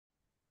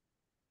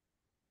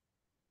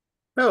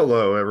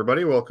Hello,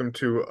 everybody. Welcome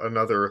to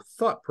another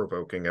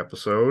thought-provoking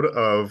episode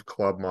of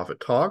Club Moffat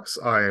Talks.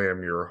 I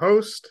am your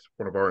host,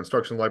 one of our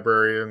instruction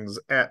librarians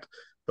at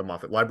the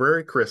Moffat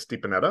Library, Chris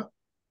DiPanetta.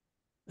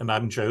 And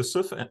I'm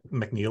Joseph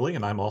McNeely,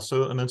 and I'm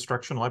also an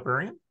instruction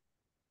librarian.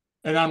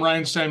 And I'm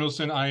Ryan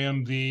Samuelson. I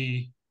am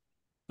the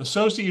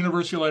Associate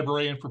University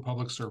Librarian for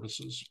Public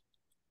Services.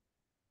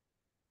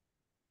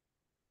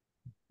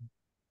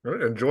 All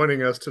right, and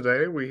joining us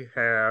today, we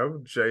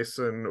have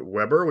Jason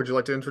Weber. Would you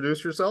like to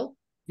introduce yourself?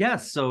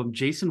 Yes, so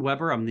Jason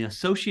Weber, I'm the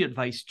Associate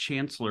Vice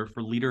Chancellor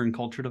for Leader and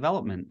Culture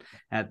Development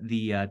at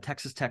the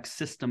Texas Tech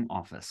System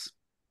Office.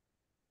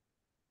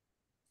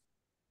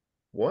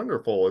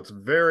 Wonderful. It's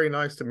very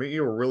nice to meet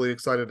you. We're really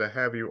excited to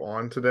have you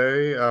on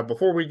today.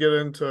 Before we get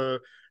into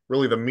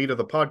really the meat of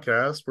the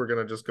podcast, we're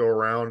going to just go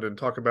around and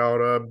talk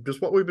about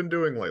just what we've been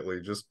doing lately,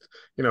 just,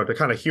 to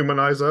kind of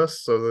humanize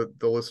us so that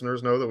the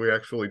listeners know that we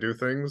actually do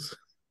things.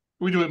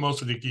 We do it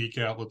mostly to geek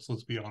out.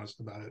 Let's be honest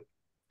about it.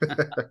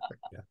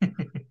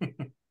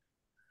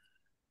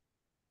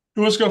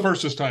 Who wants to go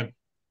first this time?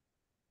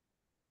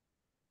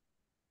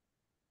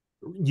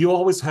 You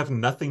always have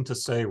nothing to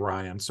say,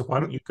 Ryan, so why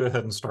don't you go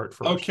ahead and start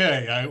first?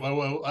 Okay,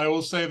 I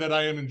will say that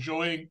I am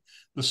enjoying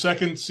the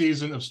second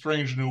season of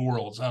Strange New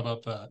Worlds. How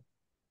about that?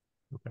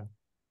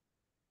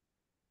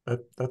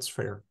 Okay. That's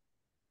fair.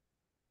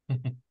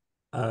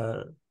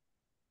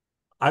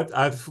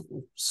 I've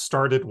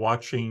started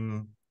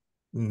watching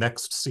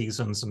next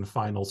seasons and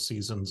final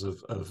seasons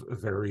of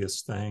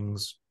various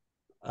things.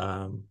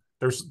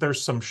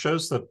 There's some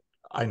shows that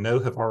I know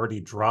have already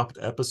dropped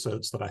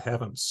episodes that I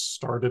haven't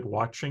started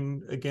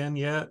watching again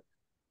yet.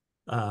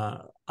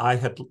 I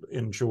had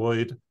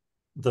enjoyed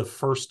the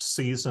first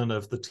season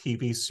of the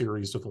TV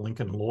series of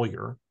Lincoln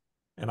Lawyer,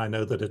 and I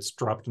know that it's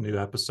dropped new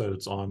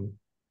episodes on,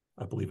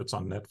 I believe it's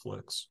on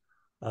Netflix,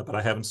 but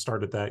I haven't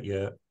started that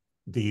yet.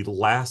 The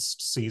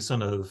last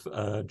season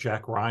of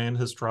Jack Ryan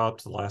has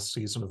dropped. The last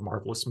season of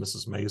Marvelous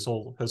Mrs.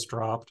 Maisel has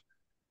dropped,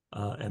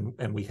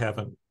 and we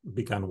haven't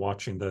begun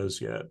watching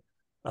those yet.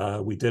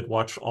 We did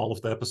watch all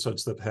of the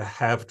episodes that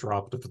have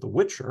dropped of The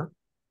Witcher,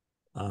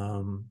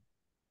 but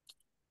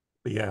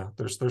yeah,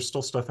 there's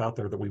still stuff out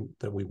there that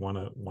we want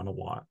to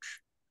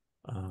watch.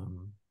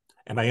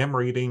 And I am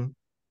reading.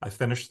 I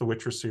finished the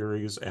Witcher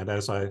series, and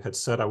as I had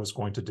said I was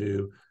going to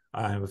do,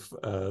 I have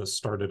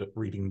started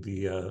reading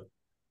the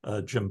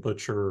Jim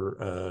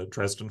Butcher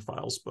Dresden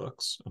Files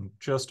books. I'm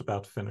just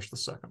about to finish the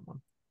second one.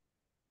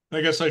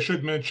 I guess I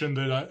should mention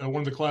that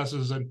one of the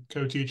classes I'm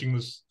co-teaching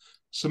this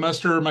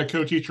semester, my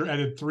co-teacher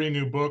added 3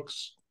 new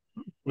books,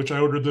 which I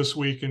ordered this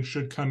week and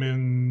should come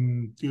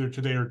in either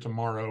today or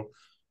tomorrow.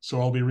 So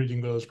I'll be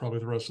reading those probably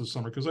the rest of the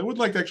summer, because I would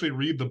like to actually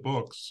read the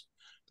books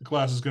the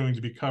class is going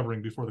to be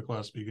covering before the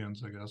class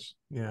begins, I guess.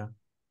 Yeah.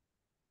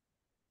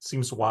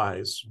 Seems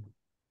wise.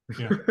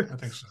 Yeah, I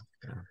think so.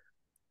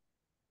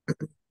 Yeah.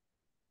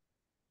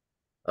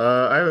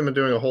 I haven't been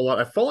doing a whole lot.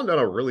 I've fallen down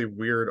a really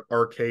weird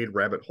arcade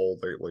rabbit hole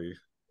lately.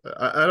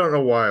 I don't know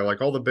why. Like,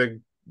 all the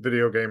big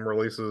video game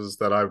releases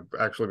that I've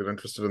actually been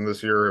interested in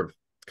this year have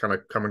kind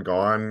of come and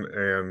gone,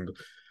 and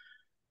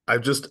I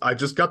just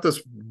got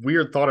this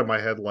weird thought in my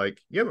head, like,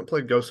 you haven't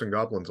played Ghosts and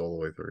Goblins all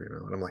the way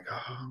through, and I'm like,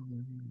 oh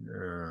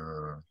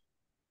yeah,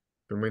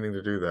 been meaning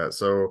to do that.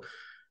 So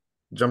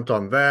jumped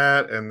on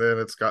that, and then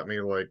it's got me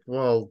like,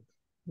 well,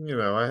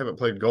 I haven't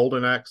played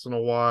Golden Axe in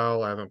a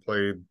while. I haven't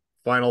played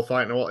Final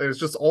Fight in a while. It's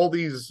just all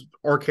these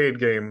arcade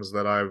games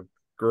that I've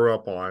grew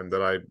up on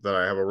that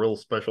I have a real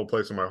special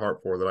place in my heart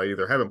for, that I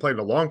either haven't played in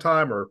a long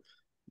time or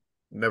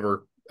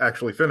never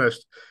actually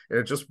finished, and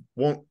it just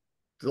won't,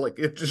 like,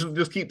 it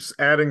just keeps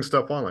adding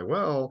stuff on. Like,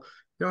 well,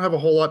 you don't have a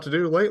whole lot to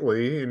do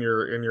lately in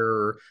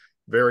your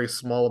very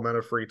small amount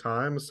of free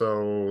time,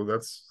 so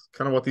that's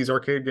kind of what these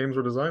arcade games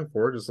were designed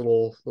for, just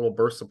little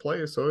bursts of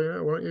play. So yeah,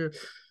 why don't you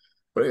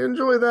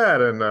enjoy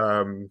that?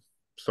 And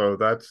so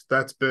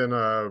that's been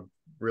a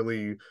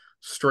really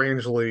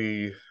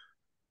strangely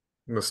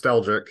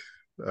nostalgic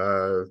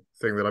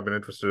thing that I've been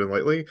interested in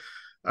lately.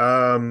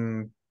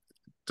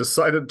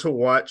 Decided to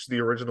watch the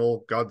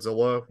original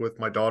Godzilla with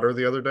my daughter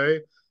the other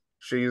day.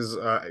 She's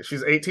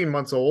 18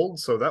 months old,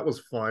 so that was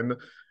fun.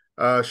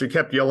 She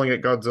kept yelling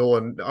at Godzilla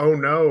and oh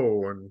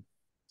no and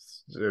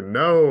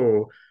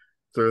no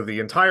through the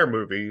entire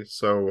movie.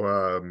 So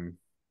a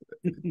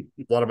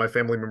lot of my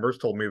family members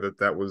told me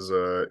that was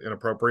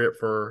inappropriate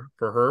for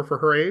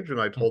her age,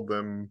 and I told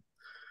them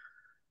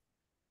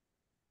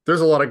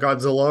there's a lot of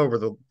Godzilla over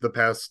the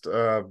past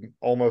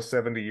almost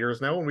 70 years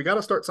now, and we got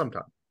to start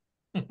sometime.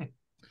 Anything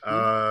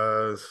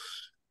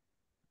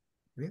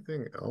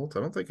else? I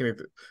don't think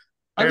anything.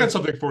 I got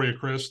something for you,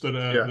 Chris, that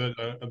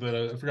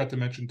I forgot to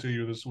mention to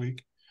you this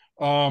week.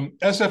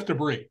 SF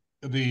Debris,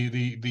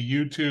 the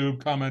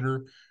YouTube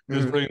commenter,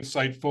 has very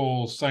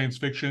insightful science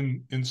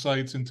fiction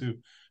insights into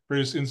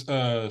various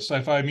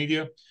sci-fi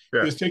media,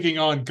 is taking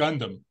on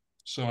Gundam.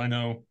 So I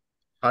know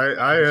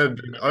I had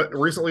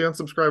recently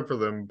unsubscribed for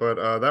them,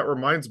 but that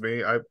reminds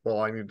me, I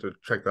need to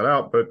check that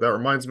out. But that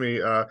reminds me,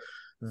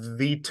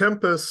 the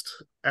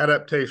Tempest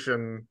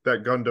adaptation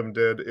that Gundam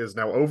did is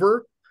now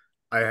over.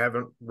 I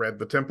haven't read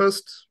The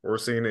Tempest or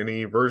seen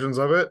any versions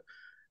of it.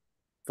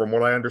 From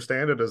what I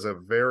understand, it is a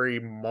very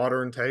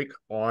modern take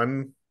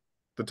on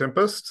The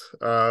Tempest.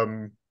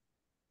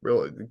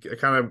 Really,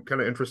 kind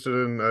of interested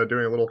in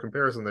doing a little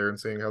comparison there and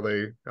seeing how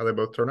they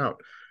both turn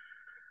out.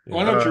 Well,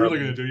 I know what you're really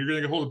going Um, to do. You're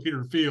going to get hold of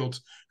Peter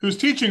Fields, who's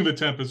teaching The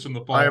Tempest in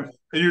the I fall, am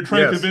and you're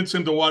trying to yes. convince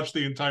him to watch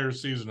the entire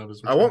season of it.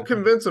 I won't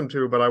convince him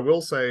to, but I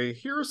will say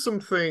here are some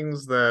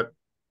things that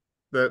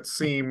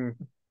seem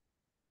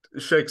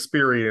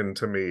Shakespearean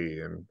to me,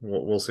 and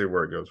we'll see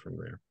where it goes from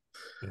there.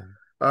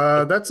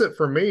 Yeah. That's it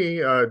for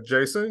me.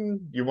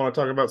 Jason, you want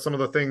to talk about some of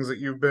the things that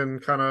you've been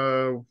kind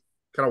of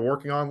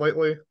working on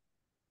lately?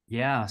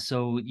 Yeah.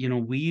 So,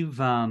 we've,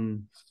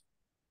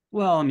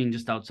 well, I mean,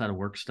 just outside of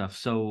work stuff.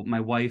 So my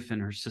wife and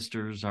her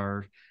sisters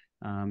are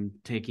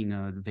taking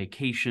a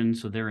vacation.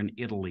 So they're in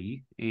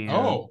Italy. And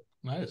Oh,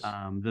 nice.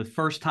 the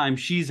first time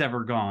she's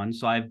ever gone.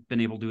 So I've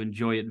been able to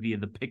enjoy it via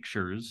the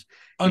pictures.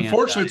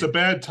 Unfortunately, it's a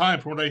bad time.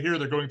 From what I hear,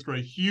 they're going through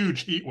a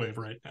huge heat wave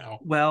right now.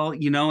 Well,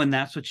 and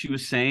that's what she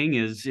was saying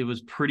is it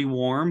was pretty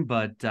warm,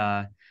 but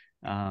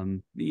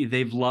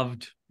they've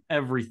loved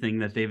everything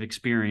that they've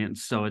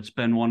experienced. So it's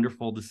been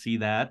wonderful to see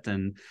that.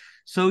 And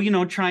so,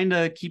 trying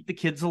to keep the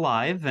kids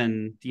alive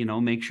and,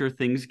 make sure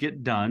things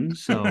get done.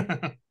 So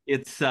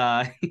it's,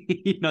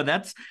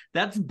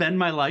 that's been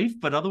my life.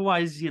 But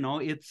otherwise,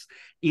 it's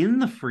in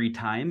the free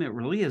time. It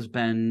really has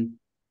been,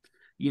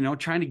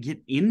 trying to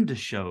get into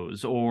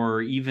shows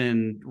or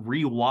even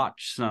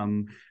rewatch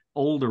some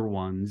older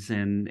ones.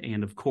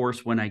 And of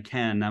course, when I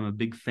can, I'm a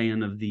big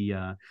fan of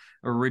the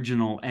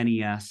original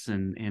NES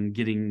and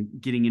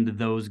getting into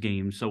those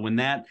games. So when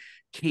that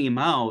came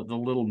out, the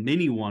little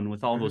mini one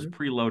with all those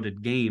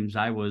preloaded games,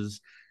 I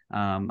was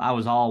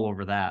all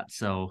over that.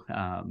 So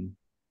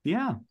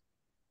yeah.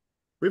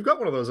 We've got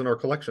one of those in our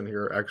collection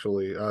here,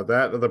 actually.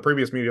 That the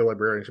previous media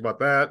librarian, she bought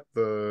that,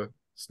 the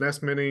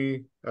SNES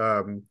Mini.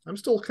 I'm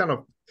still kind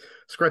of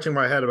scratching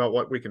my head about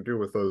what we can do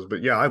with those,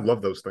 but yeah, I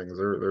love those things.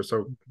 They're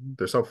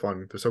so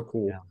fun. They're so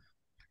cool. Yeah.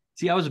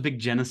 See, I was a big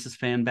Genesis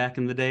fan back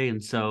in the day,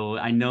 and so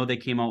I know they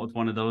came out with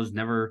one of those.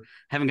 Never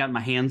haven't gotten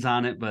my hands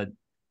on it, but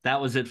that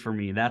was it for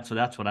me. That's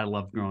what I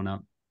loved growing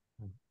up.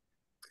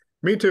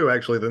 Me too,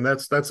 actually. Then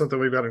that's something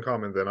we've got in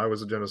common. Then I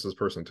was a Genesis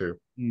person too.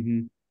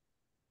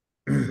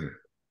 Mm-hmm.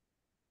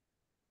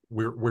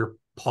 We're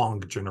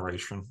Pong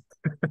generation.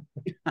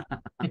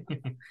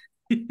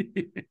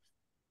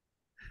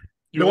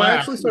 I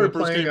actually started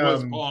playing.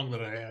 Was Pong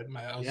that I had in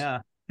my house. Yeah.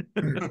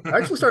 I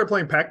actually started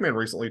playing Pac-Man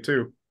recently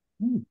too.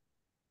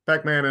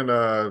 Pac-Man and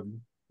a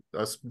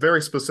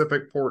very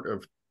specific port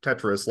of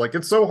Tetris. Like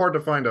it's so hard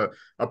to find a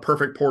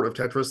perfect port of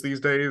Tetris these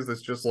days.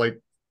 It's just like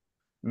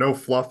no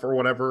fluff or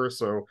whatever.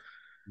 So,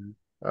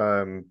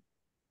 and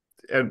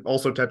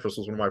also Tetris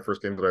was one of my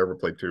first games that I ever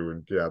played too.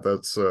 And yeah,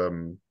 that's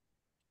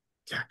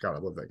yeah, God, I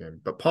love that game.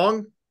 But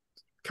Pong,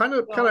 kind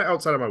of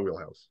outside of my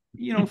wheelhouse.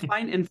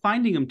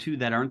 Finding them too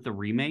that aren't the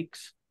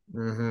remakes.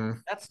 Mm-hmm.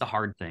 That's the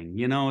hard thing.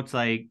 It's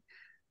like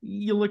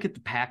you look at the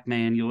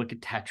Pac-Man, you look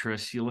at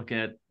Tetris, you look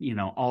at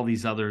all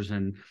these others,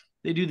 and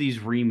they do these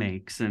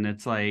remakes, and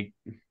it's like,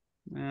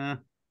 I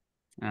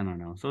don't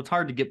know. So it's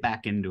hard to get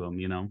back into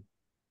them.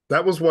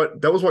 That was what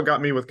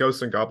got me with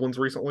Ghosts and Goblins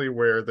recently,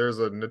 where there's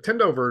a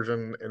Nintendo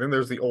version and then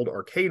there's the old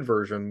arcade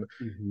version,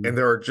 and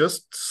there are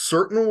just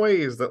certain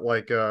ways that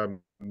like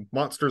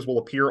monsters will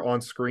appear on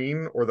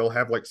screen, or they'll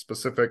have like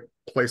specific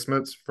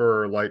placements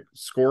for like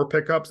score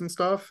pickups and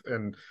stuff.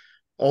 And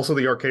also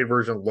the arcade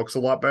version looks a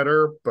lot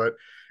better, but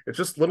it's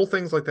just little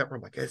things like that where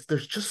I'm like,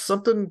 there's just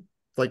something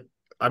like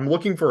I'm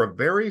looking for a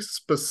very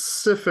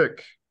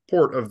specific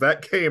port of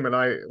that game, and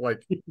I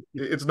like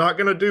it's not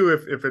gonna do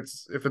if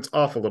it's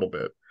off a little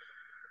bit.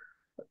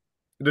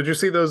 Did you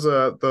see those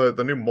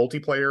the new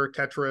multiplayer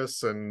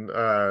Tetris and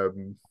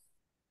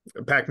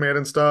Pac-Man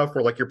and stuff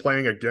where like you're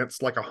playing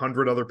against like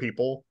 100 other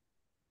people?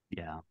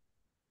 Yeah.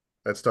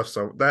 That stuff,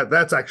 so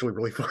that's actually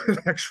really fun,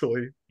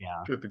 actually.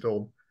 Yeah. Truth be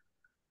told.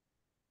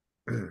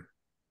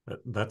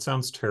 That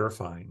sounds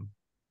terrifying.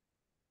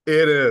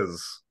 It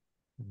is.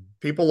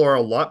 People are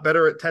a lot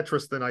better at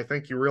Tetris than I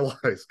think you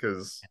realize,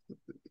 because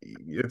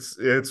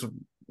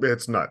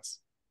it's nuts.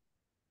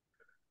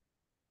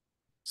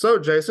 So,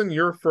 Jason,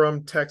 you're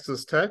from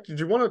Texas Tech. Did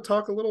you want to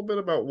talk a little bit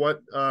about what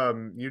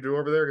you do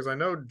over there? Because I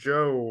know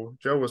Joe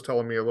was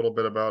telling me a little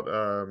bit about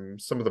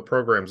some of the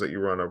programs that you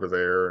run over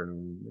there,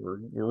 and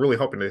we're really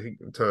hoping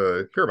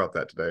to hear about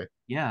that today.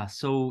 Yeah.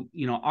 So,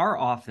 our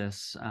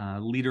office,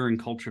 Leader in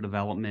Culture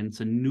Development, it's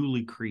a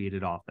newly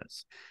created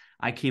office.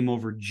 I came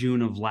over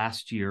June of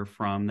last year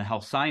from the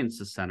Health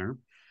Sciences Center,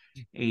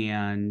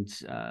 and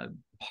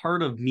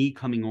part of me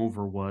coming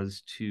over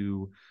was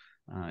to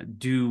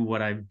do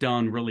what I've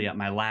done really at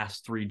my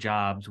last 3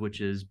 jobs, which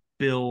is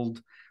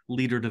build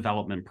leader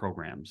development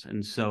programs.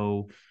 And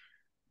so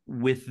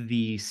with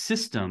the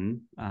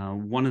system,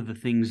 one of the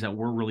things that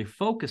we're really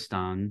focused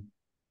on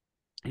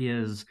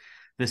is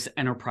this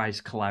enterprise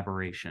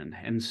collaboration.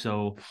 And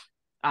so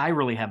I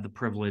really have the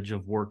privilege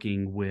of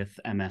working with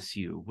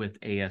MSU, with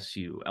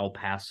ASU, El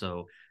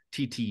Paso,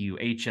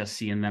 TTU,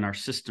 HSC, and then our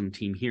system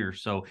team here.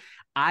 So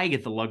I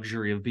get the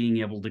luxury of being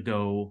able to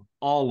go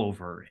all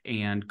over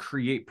and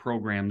create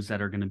programs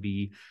that are going to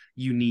be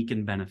unique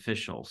and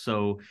beneficial.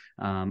 So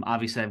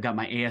obviously I've got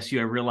my ASU.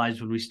 I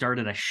realized when we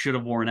started, I should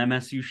have worn an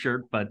MSU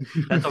shirt, but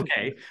that's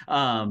okay.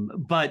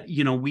 But,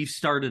 we've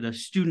started a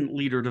student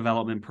leader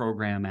development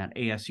program at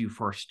ASU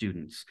for our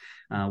students.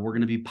 We're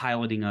going to be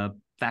piloting a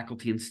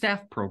faculty and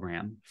staff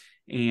program.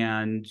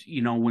 And,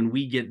 when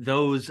we get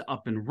those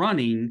up and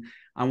running,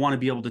 I want to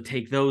be able to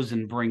take those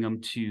and bring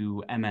them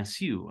to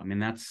MSU. I mean,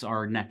 that's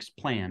our next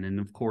plan. And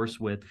of course,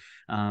 with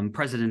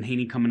President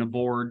Haney coming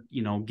aboard,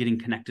 getting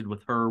connected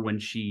with her when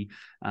she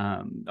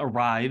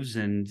arrives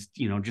and,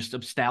 just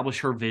establish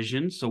her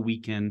vision so we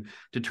can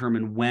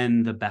determine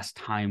when the best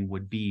time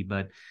would be.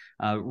 But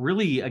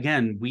really,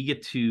 again, we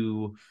get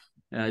to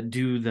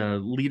do the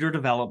leader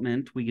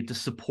development. We get to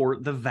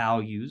support the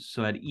values.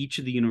 So at each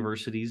of the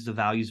universities, the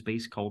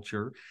values-based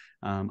culture.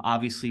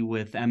 Obviously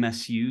with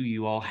MSU,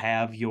 you all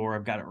have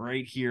I've got it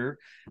right here.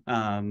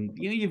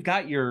 You've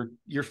got your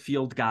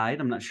field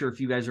guide. I'm not sure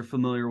if you guys are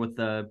familiar with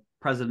the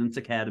President's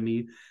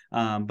Academy.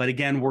 But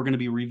again, we're going to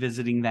be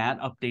revisiting that,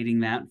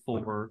 updating that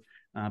for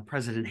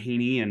President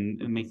Haney and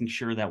making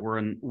sure that we're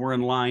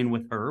in line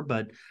with her.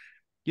 But,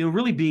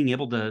 really being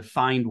able to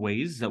find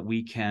ways that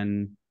we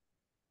can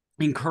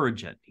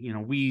encourage it.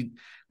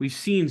 We've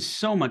seen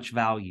so much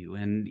value.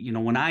 And,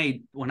 when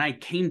I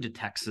came to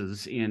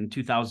Texas in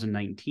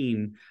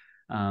 2019,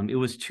 it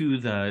was to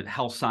the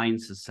Health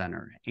Sciences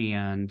Center.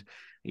 And,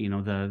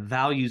 the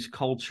values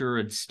culture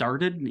had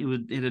started.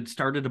 It had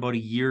started about a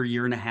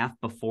year and a half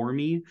before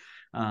me.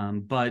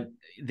 But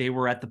they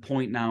were at the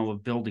point now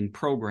of building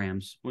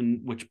programs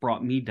which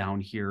brought me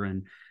down here.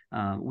 And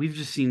we've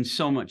just seen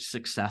so much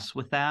success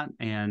with that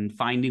and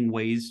finding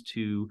ways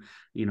to,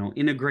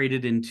 integrate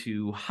it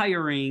into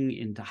hiring,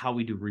 into how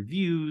we do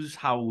reviews,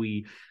 how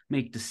we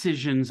make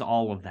decisions,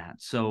 all of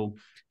that. So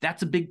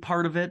that's a big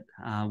part of it.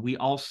 I'm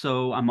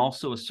also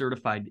a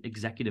certified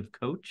executive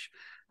coach.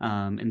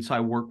 And so I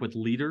work with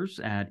leaders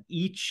at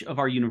each of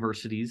our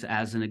universities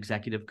as an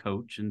executive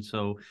coach. And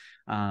so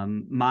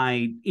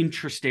my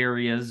interest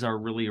areas are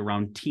really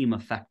around team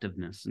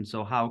effectiveness. And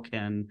so how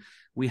can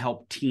we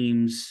help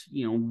teams,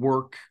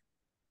 work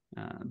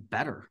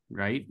better,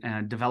 right?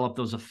 And develop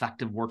those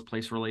effective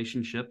workplace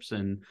relationships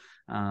and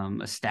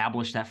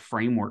establish that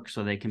framework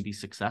so they can be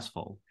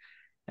successful.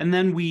 And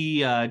then we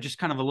just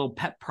kind of a little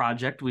pet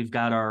project. We've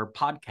got our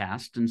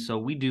podcast. And so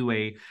we do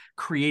a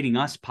Creating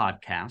Us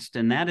podcast.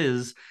 And that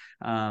is,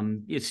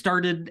 it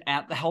started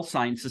at the Health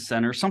Sciences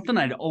Center, something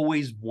I'd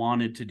always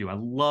wanted to do. I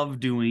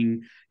love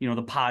doing,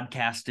 the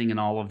podcasting and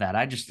all of that.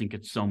 I just think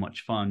it's so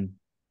much fun.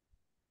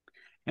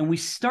 And we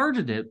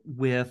started it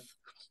with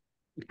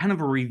kind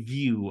of a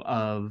review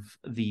of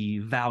the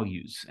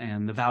values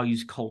and the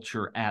values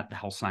culture at the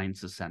Health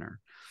Sciences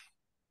Center.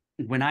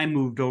 When I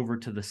moved over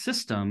to the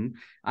system,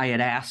 I had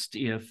asked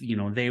if,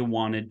 they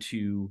wanted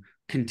to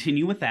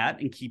continue with that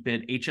and keep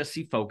it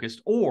HSC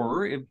focused,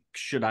 or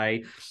should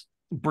I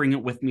bring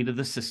it with me to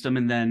the system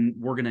and then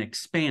we're going to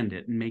expand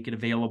it and make it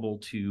available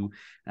to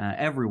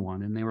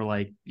everyone. And they were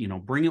like,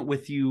 bring it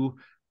with you,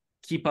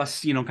 keep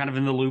us, kind of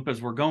in the loop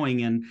as we're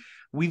going. And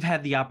we've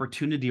had the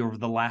opportunity over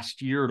the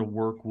last year to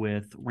work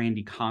with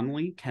Randy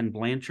Connolly, Ken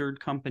Blanchard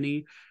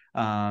Company,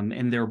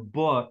 and their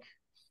book,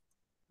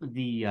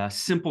 The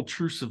Simple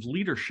Truths of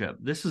Leadership.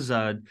 This is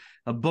a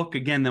book,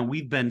 again, that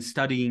we've been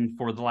studying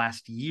for the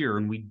last year,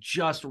 and we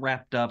just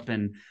wrapped up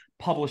and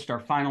published our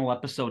final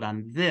episode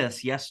on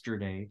this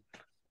yesterday.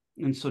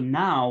 And so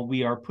now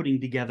we are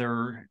putting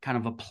together kind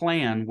of a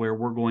plan where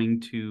we're going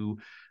to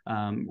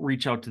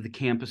reach out to the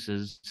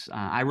campuses.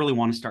 I really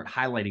want to start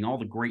highlighting all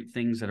the great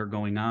things that are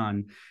going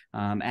on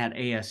at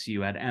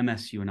ASU, at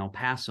MSU, and El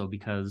Paso,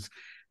 because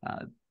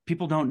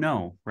people don't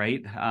know,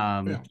 right?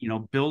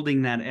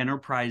 Building that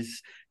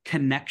enterprise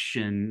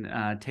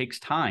connection takes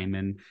time.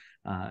 And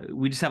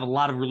we just have a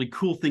lot of really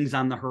cool things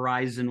on the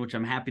horizon, which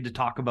I'm happy to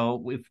talk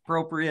about if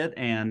appropriate.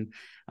 And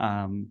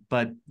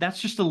but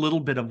that's just a little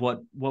bit of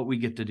what we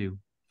get to do.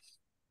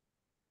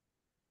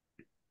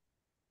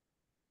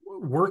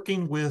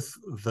 Working with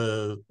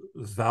the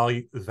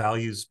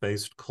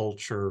values-based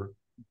culture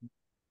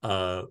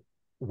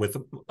with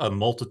a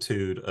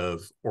multitude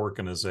of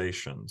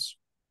organizations,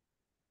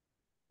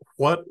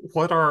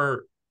 what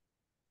are,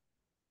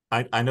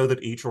 I know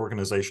that each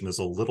organization is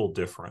a little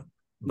different,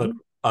 but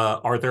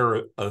are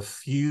there a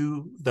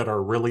few that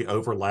are really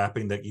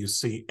overlapping that you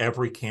see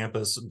every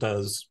campus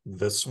does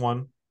this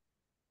one?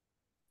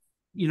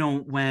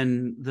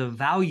 When the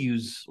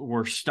values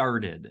were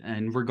started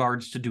in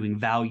regards to doing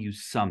value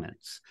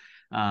summits,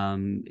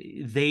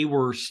 they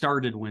were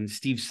started when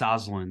Steve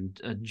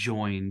Sosland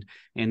joined,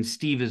 and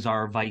Steve is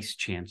our vice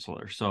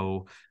chancellor.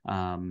 So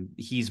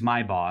he's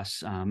my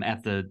boss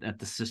at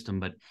the system,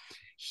 but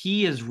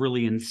he has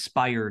really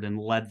inspired and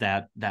led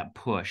that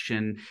push.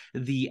 And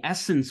the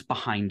essence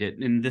behind it,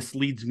 and this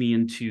leads me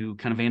into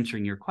kind of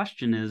answering your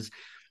question, is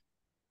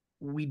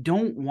we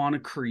don't want to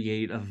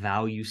create a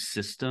value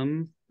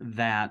system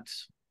that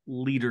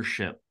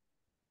leadership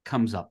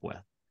comes up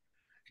with.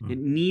 It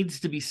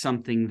needs to be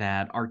something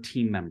that our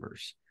team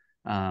members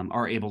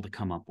are able to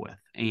come up with.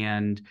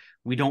 And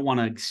we don't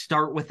want to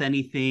start with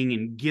anything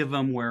and give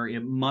them where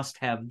it must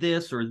have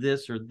this or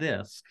this or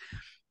this.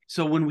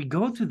 So when we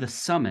go through the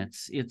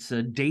summits, it's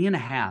a day and a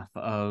half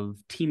of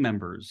team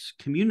members,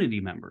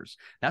 community members.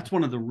 That's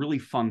one of the really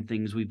fun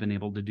things we've been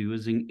able to do,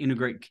 is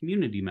integrate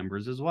community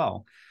members as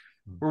well,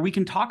 where we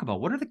can talk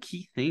about what are the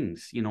key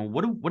things,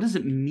 what does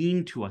it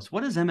mean to us?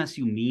 What does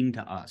MSU mean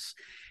to us?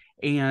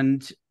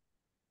 And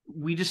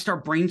we just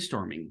start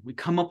brainstorming. We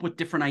come up with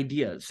different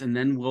ideas, and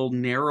then we'll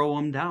narrow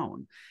them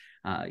down,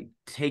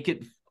 take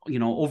it,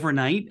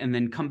 overnight, and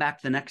then come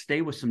back the next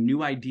day with some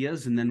new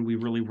ideas, and then we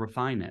really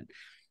refine it.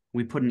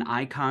 We put an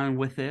icon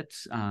with it,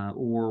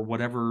 or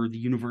whatever the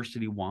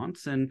university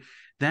wants. And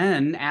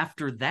then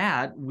after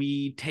that,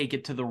 we take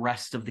it to the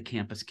rest of the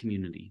campus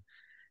community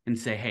and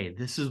say, hey,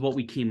 this is what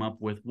we came up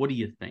with. What do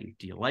you think?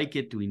 Do you like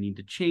it? Do we need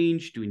to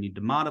change? Do we need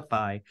to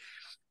modify?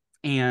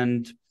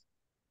 And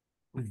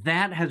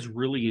that has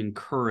really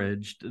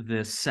encouraged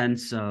this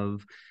sense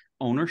of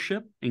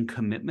ownership and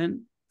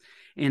commitment.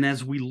 And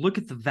as we look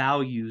at the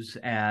values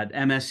at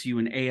MSU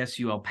and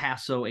ASU, El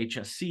Paso,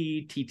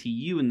 HSC,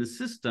 TTU in the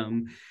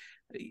system,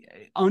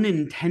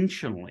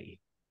 unintentionally,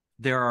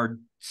 there are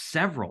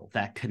several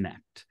that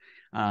connect.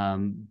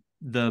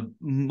 The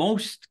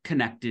most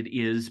connected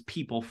is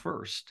people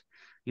first.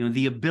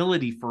 The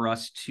ability for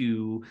us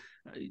to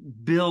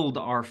build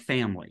our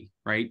family,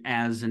 right,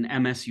 as an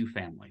MSU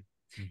family.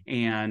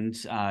 And,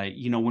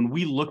 when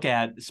we look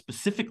at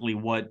specifically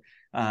what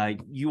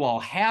you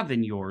all have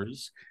in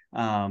yours,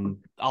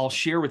 I'll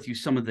share with you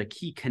some of the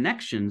key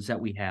connections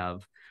that we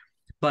have.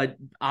 But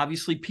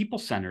obviously,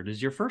 people-centered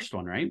is your first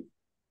one, right?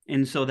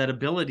 And so that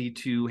ability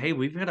to, hey,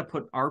 we've got to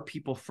put our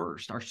people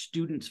first, our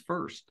students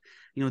first.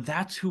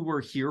 That's who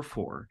we're here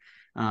for.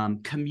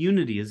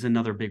 Community is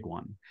another big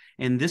one.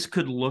 And this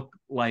could look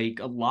like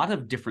a lot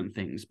of different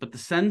things, but the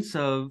sense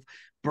of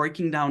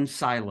breaking down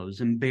silos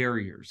and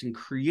barriers and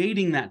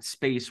creating that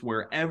space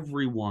where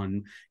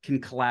everyone can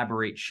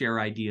collaborate, share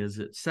ideas,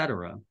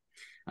 etc.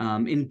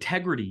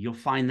 Integrity, you'll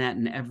find that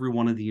in every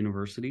one of the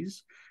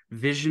universities.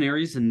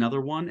 Visionaries,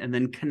 another one. And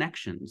then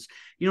connections.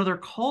 They're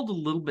called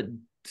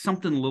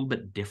something a little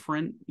bit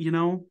different,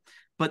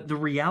 but the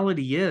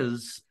reality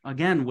is,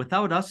 again,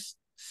 without us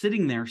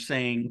sitting there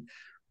saying,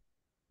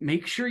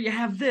 make sure you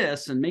have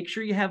this and make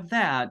sure you have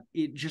that,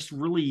 it just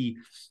really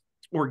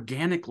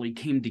organically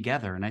came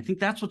together. And I think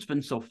that's what's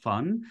been so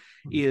fun,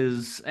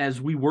 is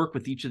as we work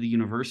with each of the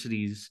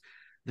universities,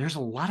 there's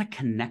a lot of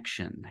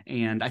connection.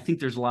 And I think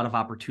there's a lot of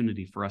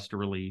opportunity for us to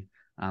really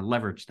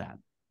leverage that.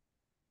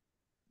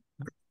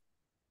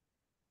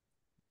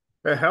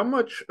 How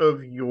much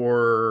of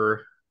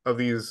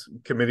these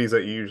committees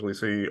that you usually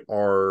see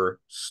are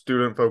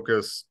student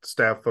focused,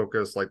 staff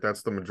focused? Like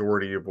that's the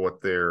majority of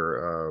what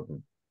their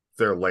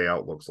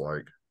layout looks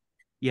like.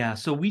 Yeah,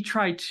 so we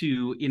try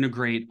to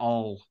integrate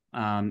all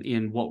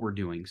in what we're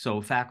doing.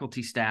 So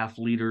faculty, staff,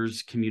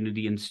 leaders,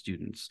 community, and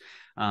students.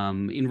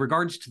 In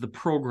regards to the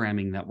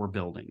programming that we're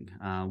building,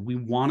 we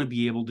want to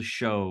be able to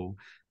show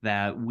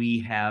that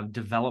we have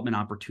development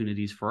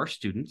opportunities for our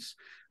students.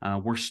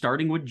 We're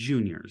starting with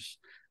juniors.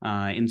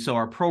 And so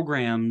our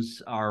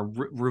programs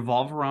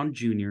revolve around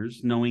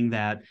juniors, knowing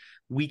that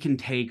we can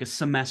take a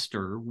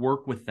semester,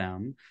 work with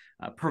them,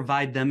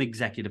 provide them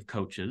executive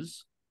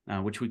coaches,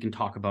 which we can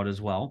talk about as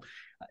well.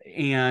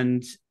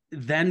 And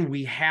then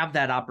we have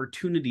that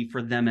opportunity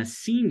for them as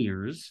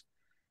seniors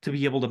to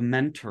be able to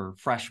mentor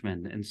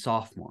freshmen and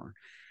sophomore.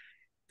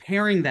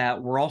 Pairing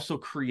that, we're also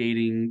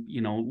creating,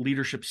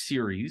 leadership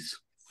series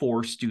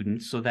for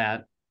students so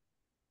that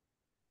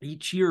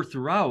each year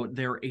throughout,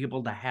 they're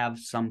able to have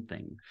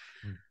something.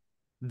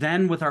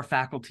 Then with our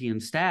faculty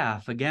and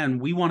staff, again,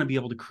 we want to be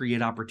able to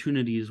create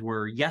opportunities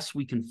where, yes,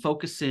 we can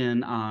focus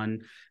in on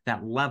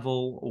that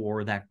level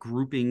or that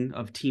grouping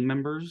of team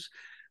members,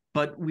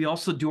 but we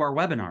also do our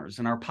webinars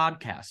and our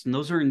podcasts, and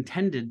those are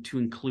intended to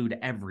include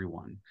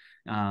everyone.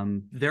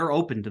 They're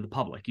open to the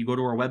public. You go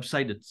to our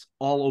website, it's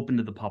all open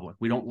to the public.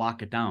 We don't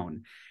lock it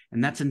down.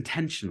 And that's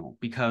intentional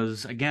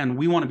because, again,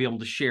 we want to be able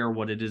to share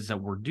what it is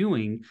that we're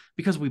doing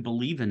because we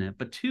believe in it.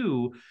 But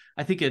two,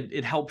 I think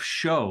it helps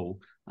show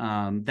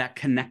that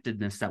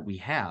connectedness that we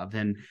have.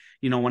 And,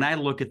 when I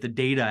look at the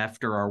data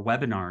after our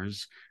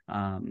webinars,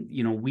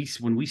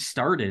 when we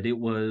started, it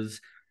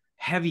was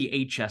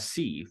heavy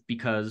HSC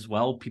because,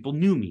 well, people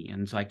knew me.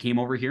 And so I came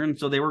over here and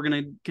so they were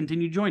going to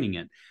continue joining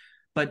it.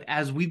 But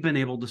as we've been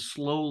able to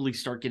slowly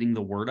start getting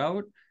the word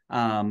out,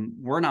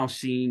 we're now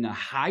seeing a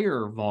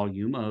higher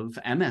volume of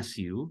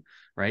MSU,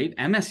 right?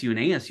 MSU and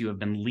ASU have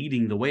been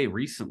leading the way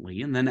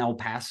recently, and then El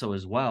Paso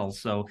as well.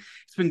 So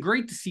it's been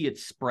great to see it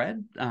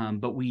spread,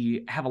 but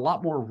we have a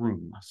lot more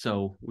room.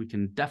 So we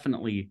can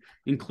definitely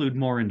include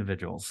more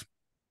individuals.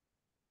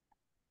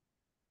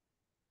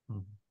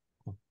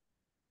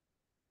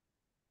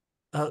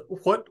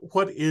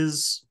 What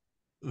is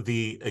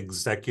the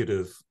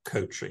executive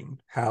coaching?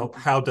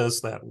 How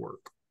does that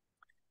work?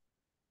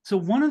 So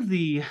one of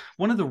the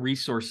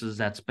resources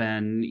that's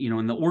been,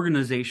 in the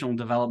organizational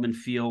development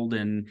field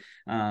and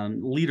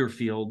leader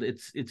field,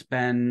 it's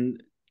been,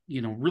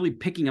 really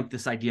picking up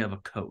this idea of a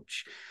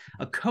coach.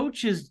 A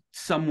coach is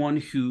someone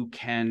who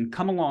can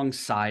come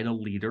alongside a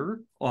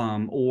leader,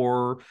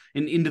 or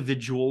an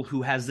individual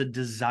who has a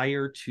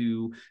desire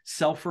to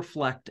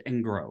self-reflect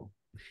and grow.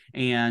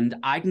 And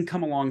I can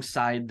come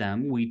alongside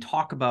them. We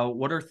talk about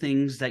what are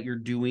things that you're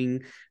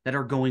doing that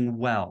are going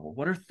well?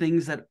 What are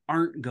things that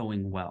aren't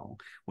going well?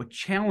 What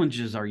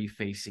challenges are you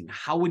facing?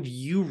 How would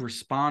you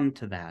respond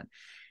to that?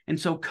 And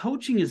so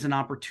coaching is an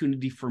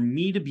opportunity for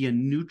me to be a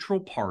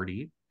neutral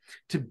party,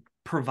 to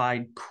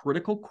provide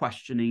critical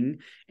questioning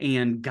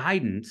and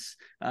guidance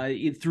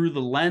through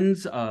the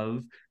lens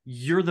of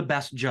you're the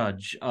best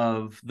judge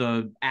of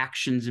the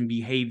actions and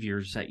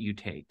behaviors that you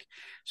take.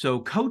 So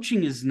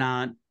coaching is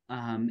not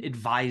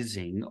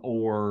advising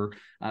or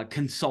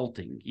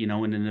consulting. In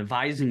an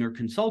advising or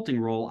consulting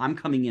role, I'm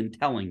coming in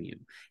telling you,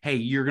 hey,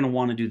 you're going to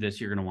want to do this,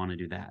 you're going to want to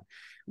do that.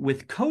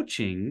 With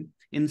coaching,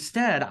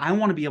 instead, I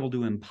want to be able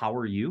to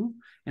empower you,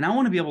 and I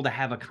want to be able to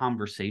have a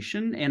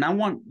conversation, and I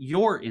want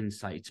your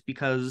insights,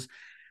 because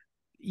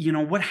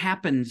what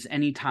happens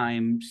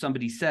anytime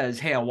somebody says,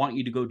 hey, I want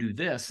you to go do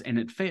this, and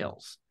it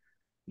fails?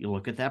 You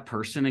look at that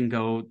person and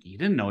go, you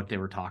didn't know what they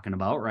were talking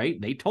about, right?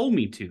 They told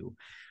me to.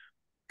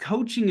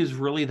 Coaching is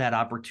really that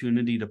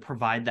opportunity to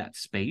provide that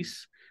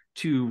space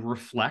to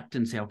reflect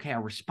and say, okay, I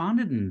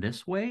responded in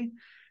this way,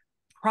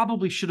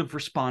 probably should have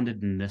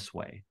responded in this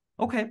way.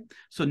 Okay,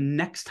 so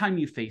next time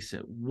you face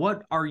it,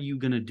 what are you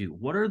going to do?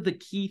 What are the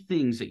key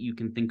things that you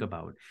can think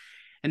about?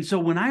 And so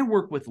when I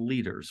work with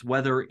leaders,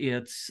 whether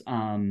it's,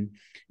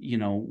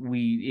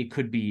 it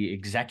could be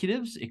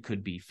executives, it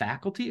could be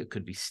faculty, it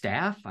could be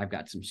staff, I've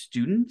got some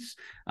students,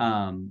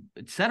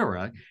 et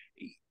cetera,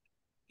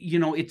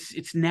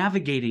 it's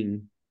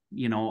navigating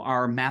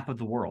our map of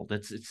the world.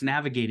 It's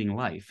navigating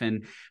life.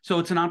 And so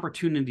it's an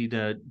opportunity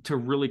to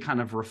really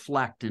kind of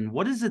reflect, and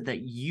what is it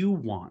that you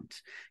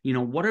want?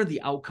 What are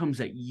the outcomes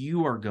that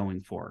you are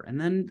going for? And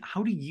then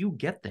how do you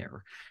get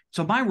there?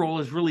 So my role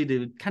is really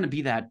to kind of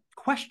be that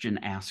question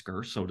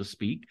asker, so to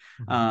speak.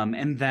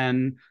 And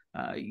then,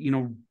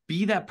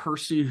 be that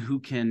person who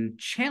can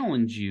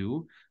challenge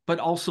you, but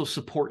also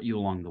support you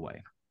along the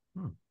way.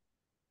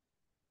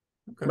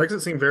 Okay. It makes it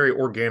seem very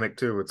organic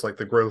too. It's like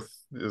the growth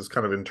is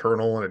kind of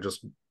internal, and it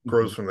just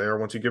grows from there.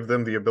 Once you give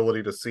them the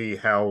ability to see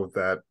how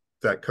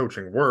that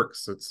coaching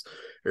works,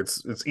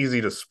 it's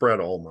easy to spread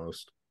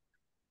almost.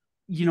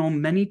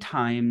 Many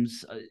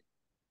times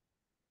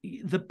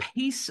the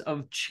pace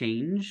of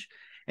change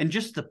and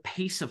just the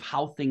pace of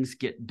how things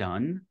get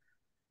done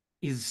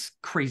is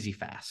crazy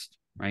fast,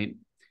 right?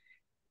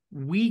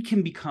 We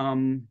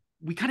kind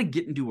of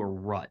get into a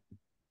rut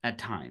at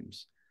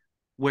times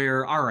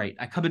where, all right,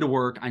 I come into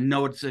work, I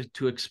know what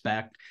to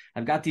expect,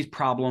 I've got these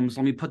problems,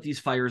 let me put these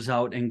fires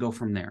out and go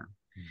from there.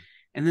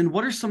 And then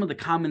what are some of the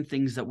common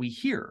things that we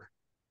hear?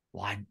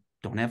 Well, I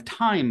don't have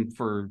time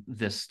for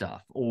this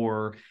stuff,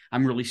 or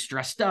I'm really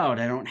stressed out,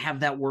 I don't have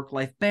that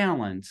work-life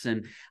balance,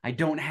 and I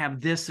don't have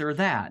this or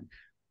that.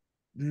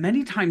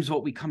 Many times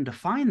what we come to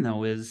find,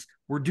 though, is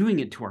we're doing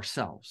it to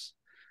ourselves.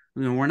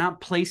 We're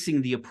not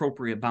placing the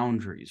appropriate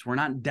boundaries. We're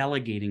not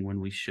delegating when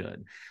we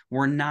should.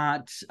 We're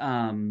not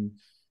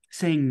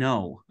saying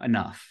no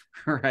enough,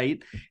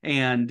 right?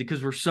 And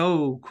because we're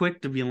so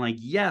quick to be like,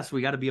 yes,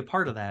 we got to be a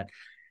part of that.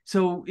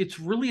 So it's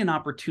really an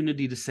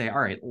opportunity to say, all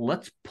right,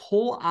 let's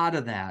pull out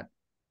of that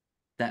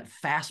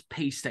fast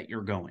pace that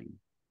you're going.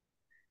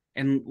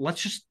 And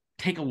let's just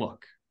take a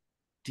look.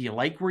 Do you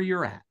like where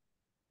you're at?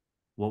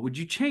 What would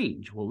you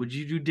change? What would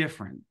you do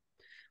different?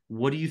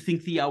 What do you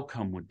think the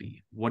outcome would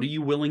be? What are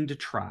you willing to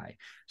try?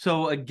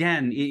 So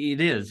again,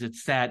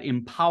 it's that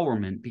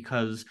empowerment,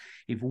 because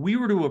if we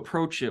were to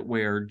approach it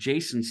where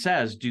Jason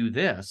says, do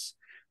this,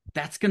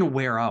 that's going to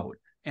wear out.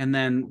 And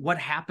then what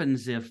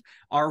happens if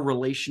our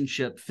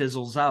relationship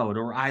fizzles out,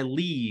 or I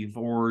leave,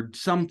 or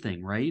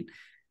something, right?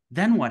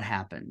 Then what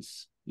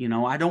happens?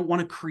 I don't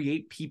want to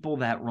create people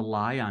that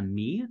rely on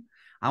me.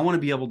 I want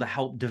to be able to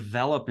help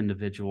develop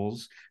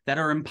individuals that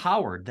are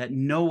empowered, that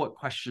know what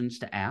questions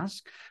to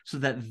ask, so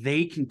that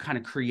they can kind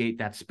of create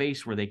that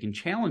space where they can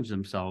challenge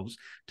themselves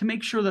to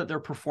make sure that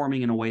they're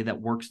performing in a way that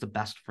works the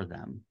best for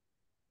them.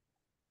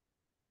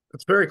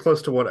 It's very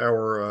close to what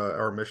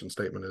our mission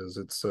statement is.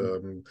 It's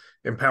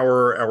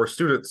empower our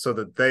students so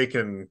that they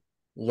can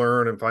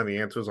learn and find the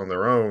answers on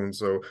their own.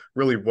 So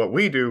really what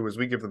we do is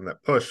we give them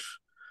that push,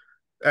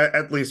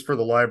 at least for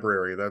the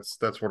library.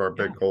 That's what our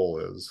big goal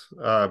is.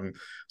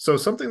 So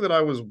something that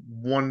I was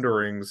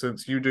wondering,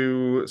 since you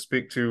do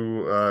speak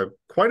to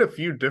quite a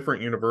few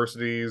different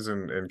universities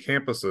and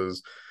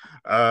campuses,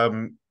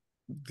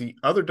 the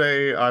other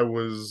day I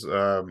was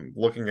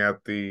looking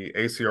at the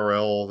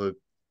ACRL, the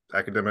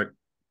academic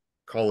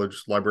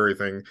college library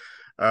thing,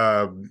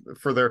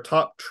 for their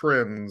top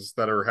trends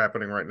that are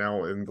happening right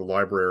now in the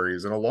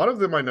libraries. And a lot of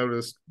them, I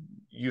noticed,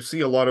 you see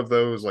a lot of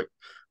those like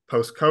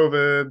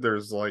post-COVID.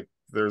 There's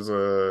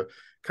a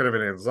kind of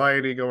an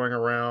anxiety going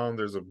around.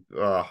 There's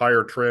a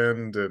higher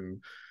trend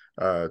and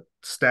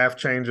staff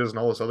changes and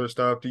all this other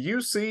stuff. Do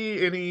you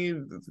see any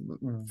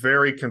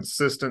very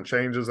consistent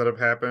changes that have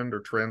happened or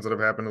trends that have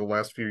happened in the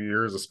last few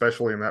years,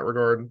 especially in that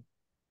regard?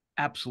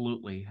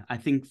 Absolutely. I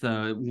think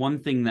the one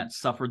thing that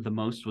suffered the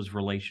most was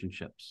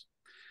relationships.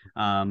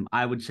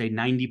 I would say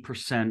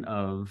 90%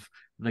 of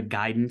the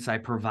guidance I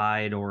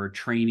provide or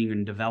training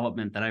and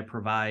development that I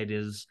provide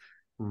is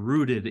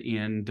rooted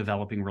in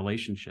developing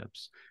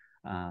relationships.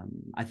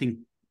 I think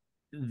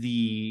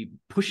the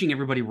pushing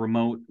everybody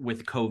remote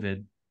with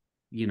COVID,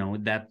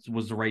 that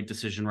was the right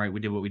decision, right? We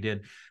did what we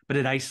did, but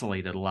it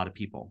isolated a lot of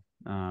people.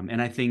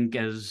 And I think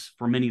as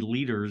for many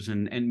leaders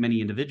and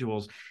many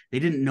individuals, they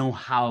didn't know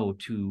how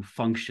to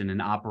function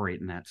and operate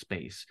in that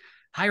space.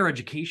 Higher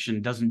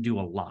education doesn't do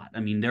a lot.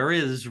 I mean, there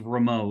is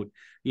remote,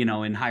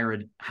 in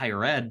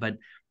higher ed, but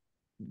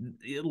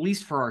at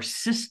least for our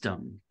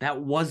system,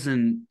 that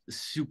wasn't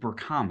super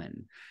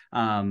common.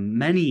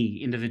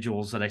 Many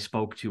individuals that I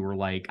spoke to were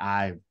like,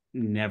 I've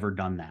never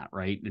done that,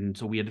 right? And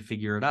so we had to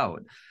figure it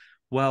out.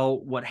 Well,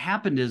 what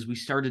happened is we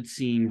started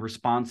seeing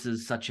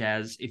responses such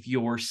as, if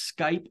your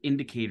Skype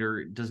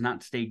indicator does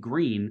not stay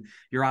green,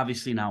 you're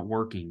obviously not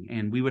working.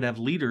 And we would have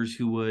leaders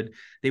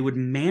they would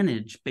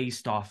manage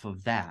based off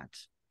of that.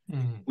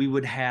 We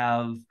would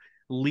have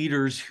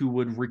leaders who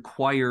would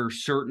require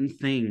certain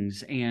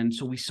things. And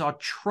so we saw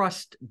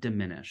trust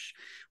diminish.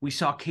 We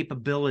saw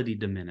capability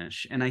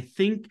diminish. And I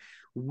think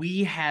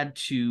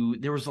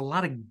there was a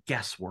lot of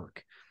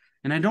guesswork.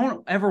 And I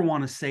don't ever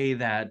want to say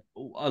that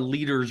a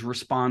leader's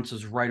response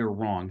is right or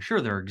wrong. Sure,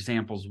 there are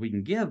examples we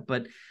can give,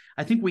 but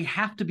I think we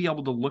have to be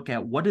able to look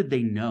at what did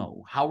they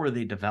know? How were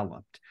they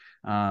developed?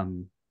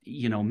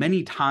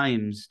 Many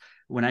times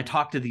when I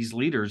talk to these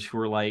leaders who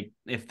are like,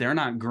 if they're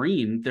not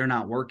green, they're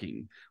not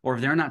working. Or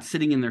if they're not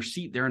sitting in their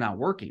seat, they're not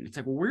working. It's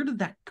like, well, where did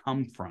that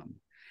come from?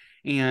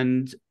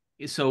 And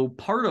so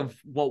part of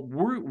what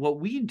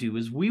we do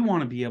is we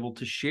want to be able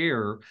to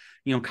share,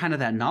 kind of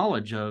that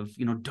knowledge of,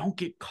 don't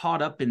get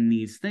caught up in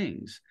these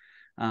things.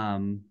 I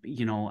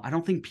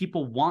don't think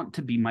people want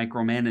to be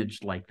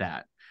micromanaged like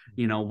that.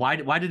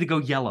 Why did it go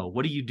yellow?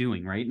 What are you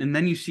doing? Right. And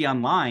then you see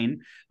online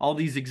all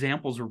these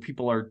examples where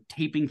people are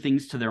taping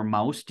things to their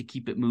mouse to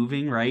keep it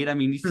moving. Right. I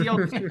mean, you see all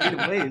these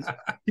creative ways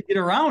to get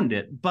around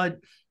it. But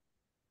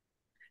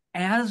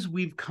as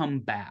we've come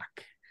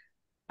back,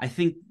 I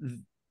think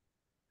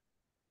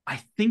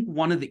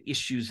one of the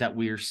issues that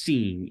we're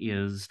seeing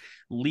is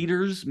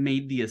leaders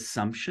made the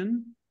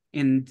assumption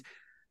and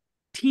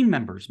team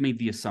members made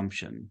the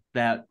assumption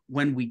that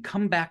when we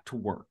come back to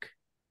work,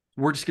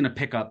 we're just going to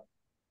pick up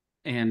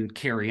and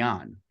carry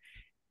on.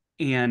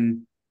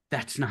 And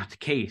that's not the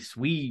case.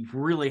 We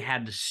really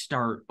had to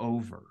start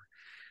over.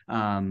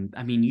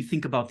 You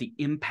think about the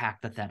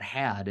impact that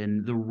had,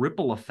 and the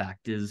ripple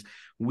effect is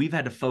we've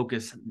had to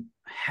focus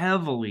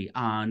heavily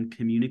on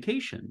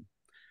communication,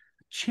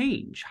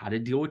 change, how to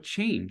deal with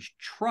change,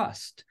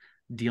 trust,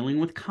 dealing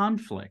with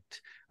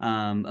conflict,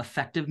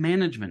 effective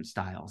management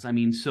styles.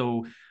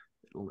 So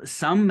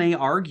some may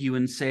argue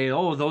and say,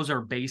 oh, those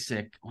are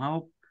basic.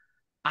 Well,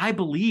 I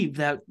believe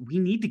that we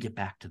need to get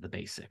back to the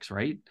basics,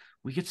 right?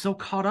 We get so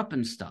caught up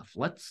in stuff.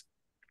 Let's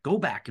go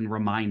back and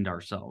remind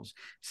ourselves.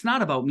 It's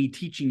not about me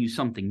teaching you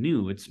something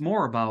new. It's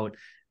more about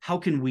how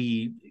can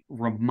we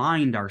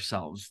remind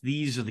ourselves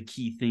these are the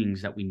key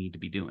things that we need to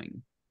be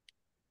doing.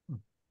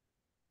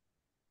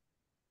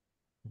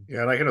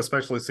 Yeah, and I can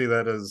especially see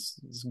that as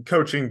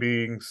coaching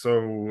being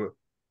so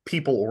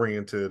people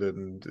oriented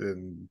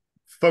and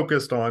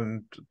focused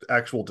on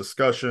actual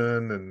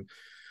discussion and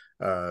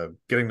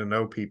getting to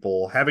know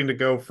people, having to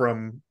go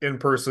from in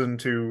person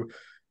to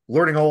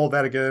learning all of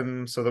that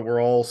again so that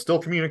we're all still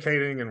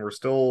communicating and we're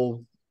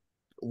still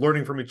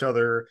learning from each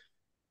other,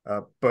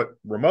 but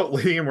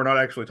remotely, and we're not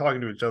actually talking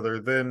to each other,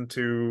 then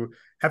to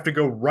have to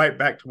go right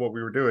back to what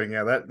we were doing.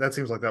 Yeah, that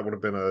seems like that would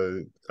have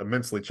been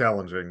immensely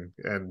challenging.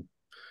 And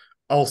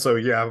also,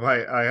 yeah,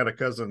 I have a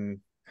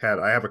cousin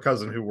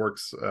who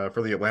works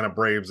for the Atlanta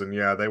Braves, and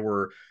yeah, they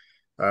were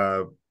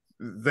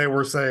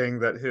saying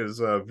that his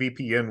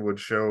VPN would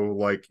show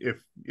like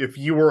if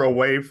you were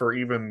away for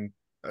even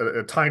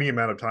a tiny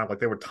amount of time, like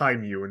they would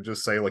time you and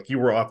just say like you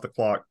were off the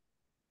clock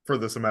for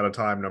this amount of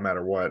time, no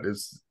matter what.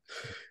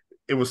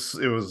 It was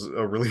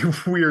a really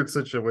weird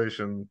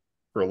situation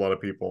for a lot of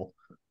people.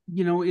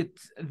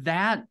 It's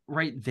that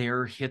right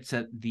there hits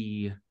at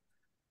the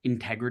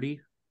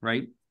integrity,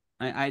 right?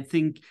 I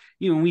think,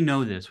 we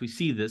know this, we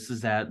see this,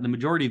 is that the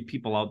majority of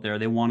people out there,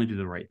 they want to do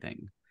the right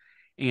thing.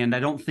 And I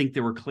don't think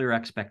there were clear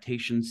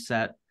expectations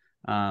set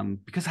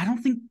because I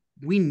don't think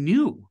we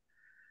knew.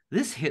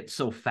 This hit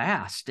so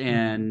fast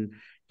and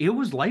it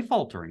was life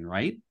altering,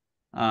 right?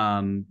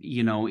 It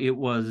really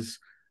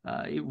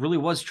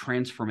was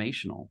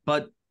transformational.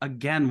 But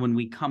again, when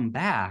we come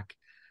back,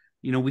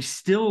 we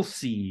still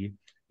see,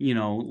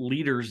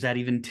 leaders that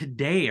even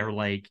today are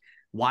like,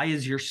 why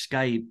is your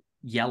Skype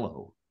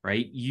yellow?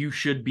 Right? You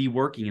should be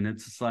working. And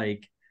it's just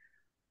like,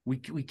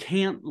 we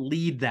can't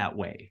lead that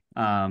way.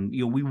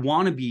 We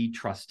want to be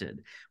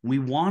trusted. We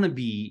want to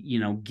be,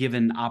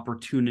 given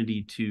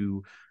opportunity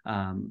to,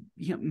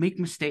 make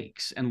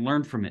mistakes and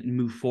learn from it and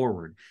move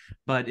forward.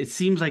 But it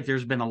seems like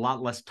there's been a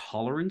lot less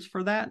tolerance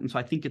for that. And so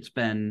I think it's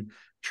been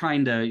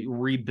trying to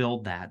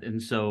rebuild that.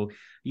 And so,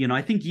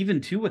 I think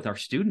even too with our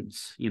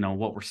students,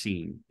 what we're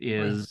seeing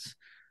is,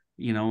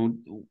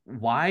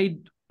 why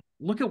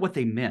look at what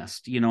they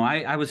missed.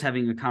 I was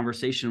having a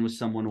conversation with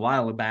someone a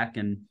while back,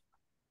 and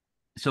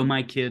so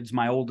my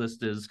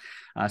oldest is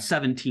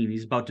 17.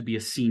 He's about to be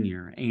a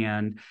senior.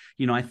 And,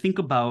 I think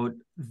about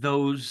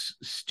those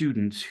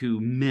students who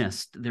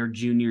missed their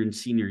junior and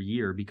senior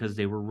year because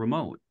they were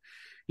remote.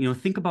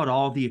 Think about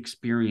all the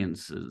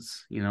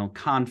experiences,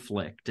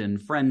 conflict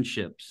and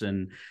friendships,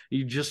 and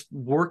you just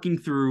working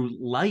through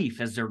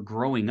life as they're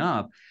growing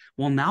up.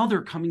 Well, now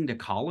they're coming to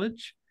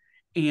college,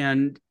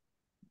 and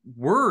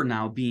we're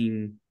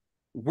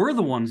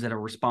the ones that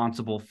are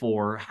responsible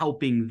for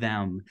helping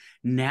them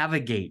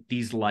navigate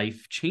these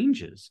life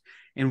changes.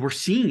 And we're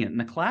seeing it in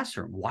the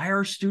classroom. Why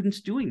are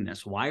students doing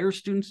this? Why are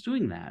students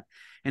doing that?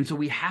 And so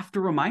we have to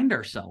remind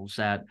ourselves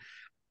that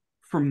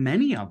for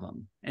many of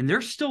them, and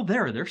they're still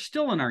there, they're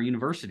still in our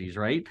universities,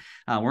 right?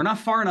 We're not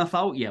far enough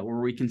out yet where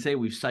we can say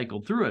we've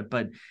cycled through it,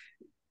 but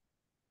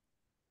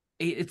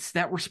it's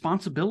that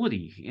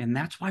responsibility. And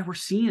that's why we're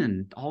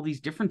seeing all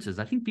these differences.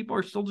 I think people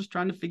are still just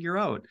trying to figure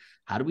out,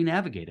 how do we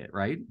navigate it,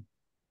 right?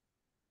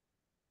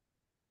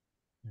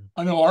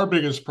 I know our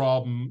biggest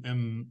problem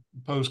in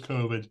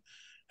post-COVID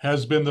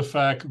has been the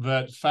fact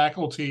that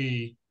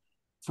faculty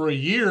for a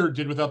year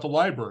did without the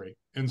library.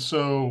 And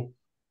so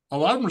a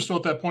lot of them are still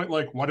at that point,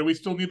 like, why do we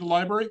still need the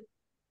library?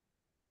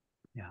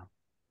 Yeah.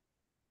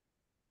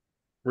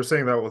 We're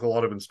seeing that with a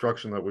lot of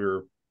instruction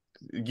that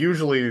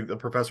usually the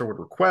professor would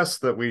request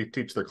that we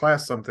teach the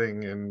class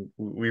something. And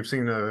we've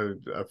seen a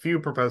few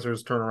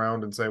professors turn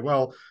around and say,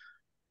 well,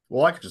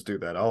 I could just do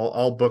that.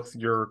 I'll book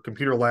your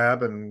computer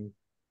lab and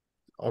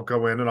I'll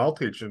go in and I'll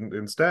teach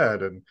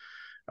instead. And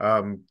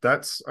the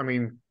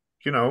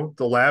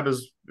lab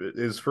is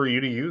for you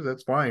to use.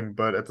 That's fine.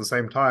 But at the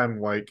same time,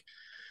 like,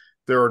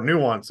 there are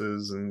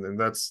nuances, and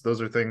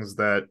those are things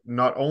that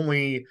not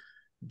only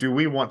do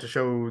we want to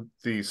show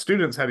the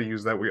students how to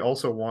use that, we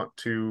also want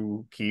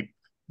to keep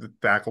the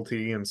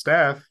faculty and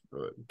staff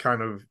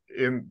kind of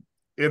in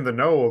the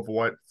know of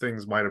what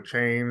things might have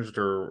changed,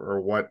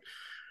 or what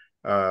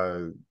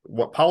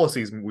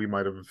policies we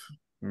might have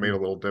made a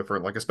little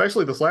different. Like,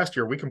 especially this last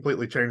year, we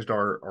completely changed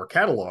our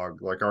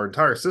catalog. Like, our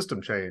entire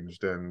system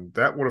changed, and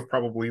that would have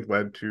probably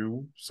led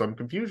to some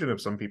confusion if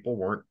some people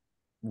weren't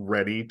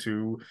ready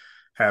to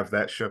have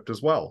that shift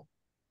as well.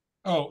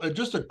 Oh, and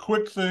just a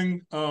quick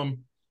thing,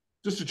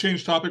 just to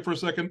change topic for a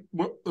second.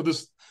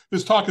 This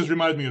talk has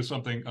reminded me of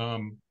something,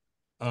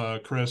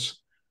 Chris.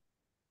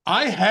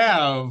 I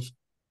have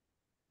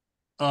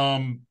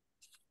 4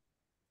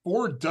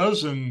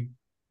 dozen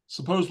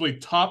supposedly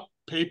top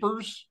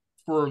papers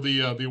for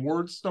the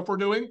awards stuff we're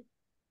doing.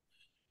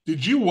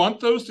 Did you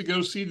want those to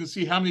go see and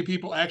see how many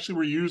people actually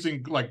were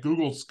using, like,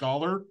 Google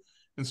Scholar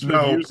instead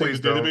of using the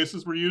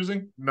databases we're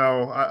using?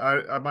 No,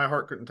 I my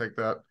heart couldn't take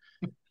that.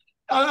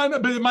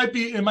 But it might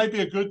be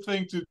a good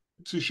thing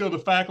to show the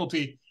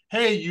faculty,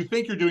 hey, you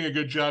think you're doing a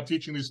good job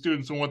teaching these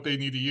students on what they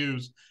need to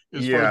use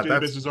as far as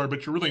databases are,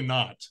 but you're really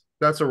not.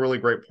 That's a really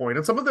great point.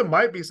 And some of them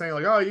might be saying,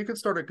 like, oh, you could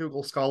start at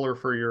Google Scholar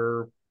for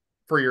your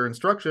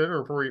instruction,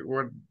 or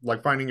for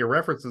like finding your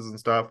references and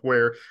stuff,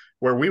 where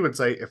we would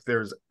say, if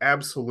there's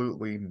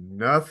absolutely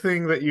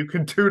nothing that you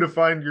can do to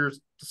find your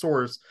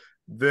source,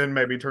 then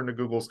maybe turn to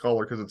Google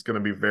Scholar, because it's going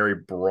to be very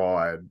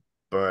broad.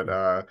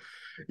 But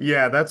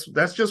yeah,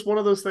 that's just one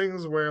of those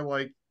things where,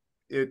 like,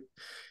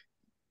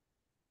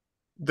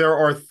 there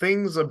are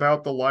things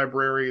about the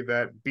library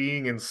that,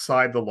 being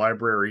inside the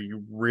library,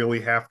 you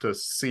really have to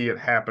see it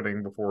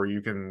happening before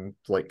you can,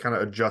 like, kind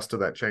of adjust to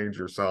that change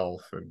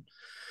yourself. And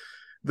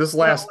this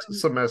last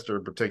semester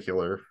in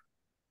particular,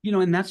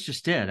 and that's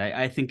just it.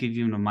 I think of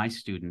even of my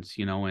students,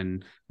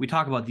 and we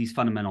talk about these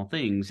fundamental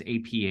things,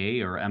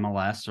 APA or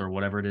MLS or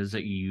whatever it is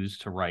that you use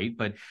to write.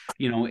 But,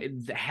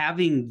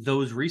 having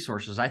those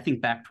resources, I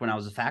think back to when I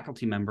was a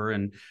faculty member,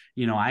 and,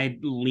 I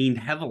leaned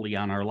heavily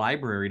on our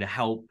library to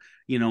help,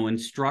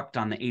 instruct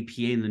on the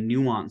APA and the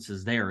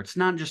nuances there. It's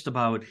not just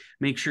about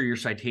make sure your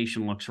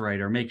citation looks right,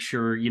 or make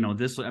sure,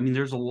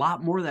 there's a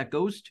lot more that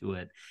goes to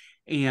it.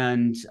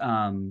 And,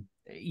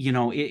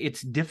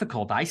 it's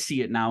difficult. I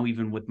see it now,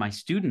 even with my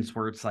students,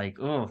 where it's like,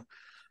 oh,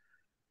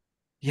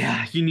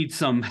 yeah, you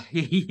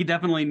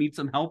definitely need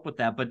some help with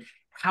that. But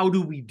how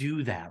do we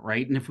do that,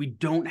 right? And if we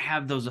don't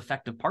have those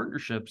effective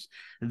partnerships,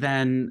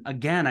 then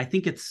again, I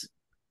think it's,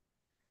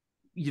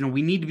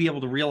 we need to be able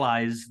to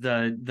realize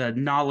the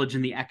knowledge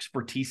and the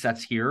expertise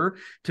that's here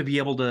to be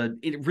able to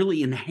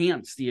really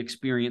enhance the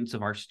experience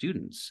of our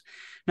students.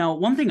 Now,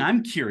 one thing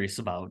I'm curious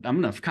about,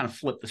 I'm going to kind of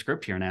flip the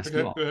script here and ask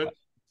you all. Go ahead.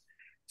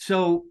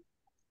 So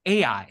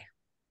AI,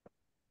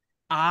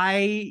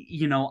 I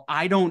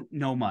don't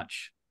know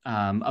much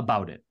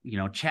about it.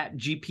 Chat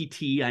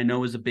GPT I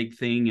know is a big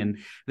thing, and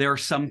there are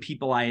some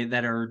people I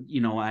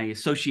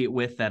associate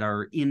with that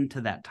are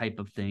into that type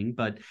of thing.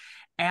 But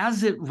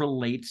as it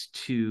relates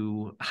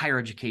to higher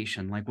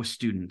education, like with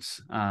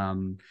students,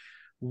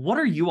 what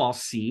are you all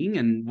seeing,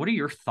 and what are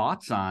your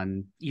thoughts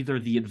on either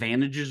the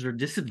advantages or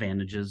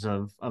disadvantages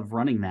of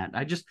running that?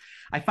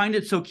 I find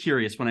it so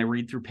curious when I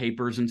read through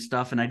papers and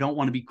stuff, and I don't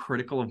want to be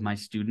critical of my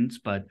students,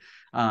 but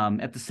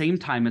at the same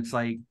time, it's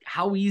like,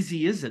 how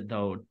easy is it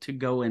though to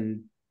go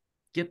and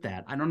get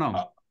that? I don't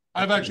know.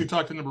 I've actually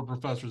talked to a number of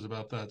professors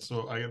about that,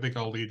 so I think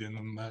I'll lead in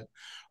on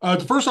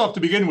that. First off,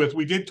 to begin with,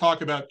 we did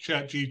talk about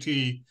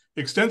ChatGPT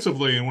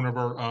extensively in one of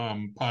our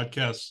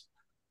podcasts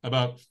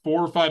about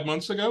 4 or 5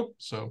 months ago.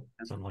 So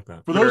something like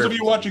that. For those of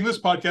you watching this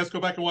podcast, go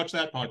back and watch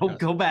that podcast.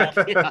 Go back.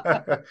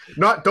 Yeah.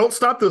 Don't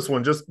stop this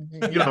one. Just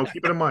keep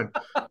it in mind.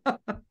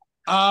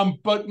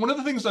 But one of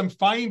the things I'm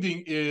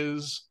finding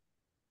is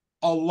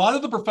a lot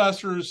of the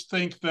professors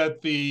think that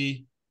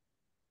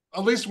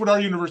at least what our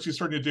university is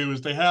starting to do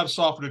is they have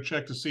software to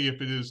check to see if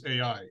it is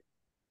AI.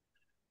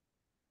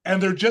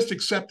 And they're just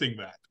accepting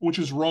that, which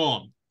is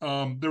wrong.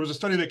 There was a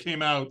study that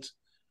came out,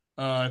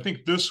 I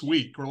think this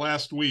week or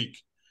last week,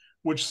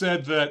 which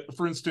said that,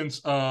 for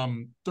instance,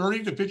 30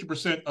 to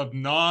 50% of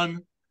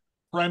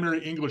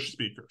non-primary English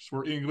speakers,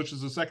 where English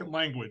is a second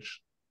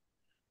language,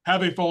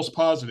 have a false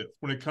positive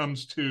when it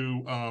comes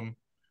to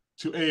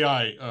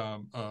AI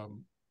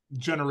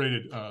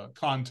generated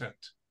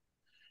content.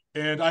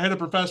 And I had a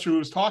professor who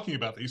was talking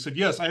about that. He said,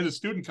 yes, I had a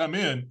student come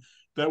in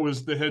that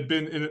had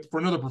been in it for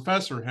another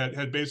professor,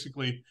 had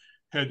basically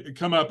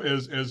come up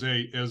as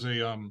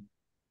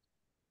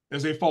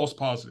a false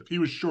positive. He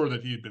was sure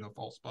that he had been a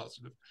false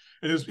positive.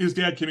 And his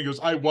dad came and goes,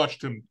 I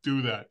watched him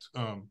do that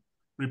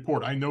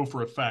report. I know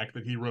for a fact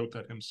that he wrote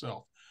that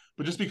himself.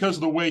 But just because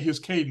of the way his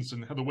cadence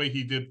and the way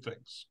he did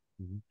things.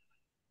 Mm-hmm.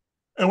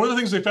 And one of the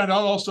things they found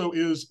out also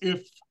is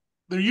if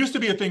there used to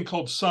be a thing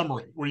called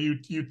summary, where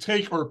you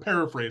take, or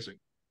paraphrasing.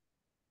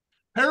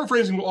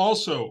 Paraphrasing will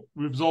also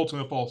result in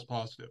a false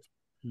positive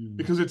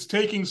because it's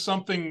taking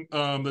something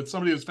that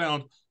somebody has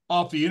found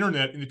off the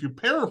internet, and if you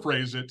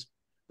paraphrase it,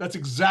 that's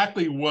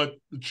exactly what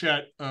the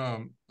Chat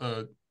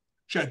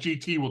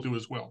GT will do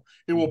as well.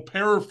 It will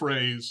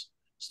paraphrase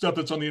stuff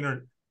that's on the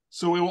internet,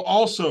 so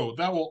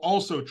that will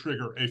also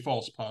trigger a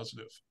false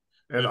positive.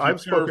 And I've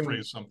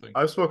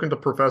spoken to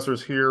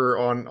professors here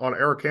on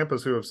our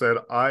campus who have said,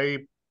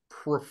 I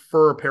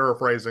prefer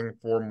paraphrasing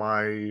for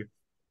my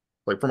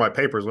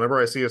papers. Whenever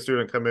I see a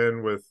student come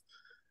in with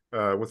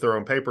their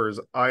own papers,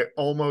 I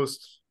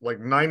almost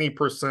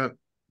 90%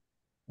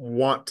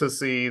 want to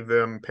see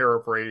them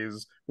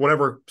paraphrase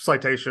whatever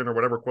citation or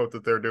whatever quote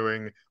that they're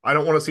doing. I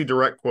don't want to see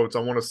direct quotes.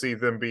 I want to see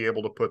them be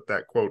able to put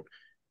that quote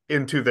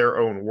into their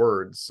own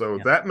words. So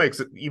that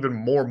makes it even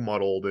more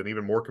muddled and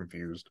even more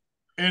confused.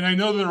 And I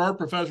know there are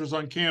professors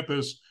on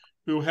campus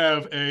who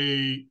have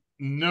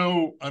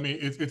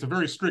it's a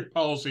very strict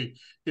policy.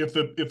 If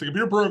the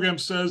computer program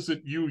says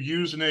that you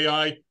use an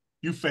AI,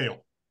 you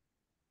fail.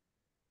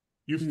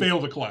 You fail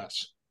the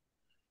class.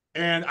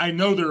 And I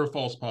know there are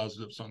false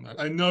positives on that.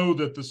 I know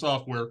that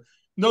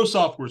no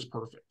software is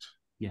perfect.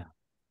 Yeah.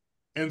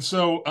 And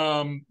so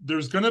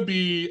there's going to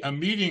be a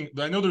meeting.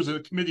 I know there's a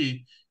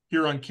committee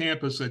here on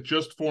campus that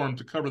just formed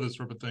to cover this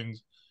sort of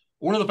things.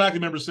 One of the faculty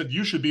members said,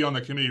 you should be on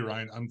the committee,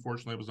 Ryan.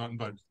 Unfortunately, I was not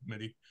invited to the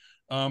committee.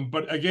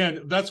 But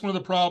again, that's one of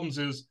the problems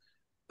is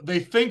they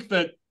think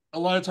that a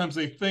lot of times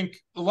they're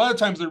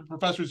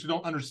professors who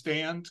don't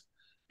understand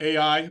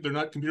AI. They're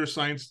not computer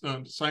science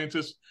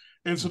scientists.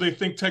 And so they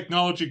think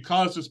technology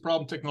caused this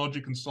problem. Technology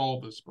can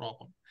solve this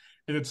problem.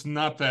 And it's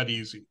not that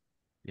easy.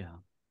 Yeah.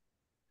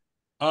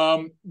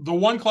 The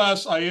one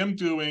class I am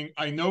doing,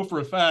 I know for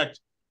a fact,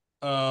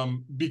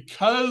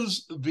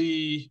 because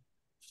the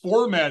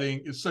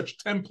formatting is such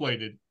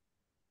templated,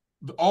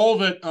 all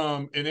that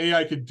an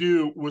AI could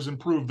do was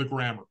improve the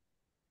grammar,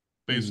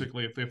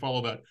 basically, if they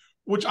follow that,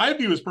 which I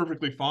view as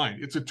perfectly fine.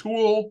 It's a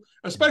tool,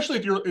 especially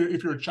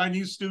if you're a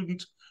Chinese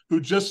student who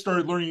just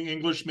started learning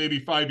English maybe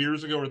 5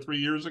 years ago or 3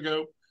 years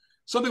ago.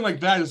 Something like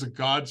that is a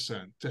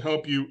godsend to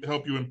help you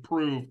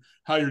improve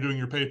how you're doing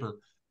your paper.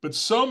 But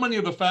so many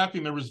of the faculty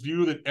members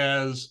view it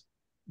as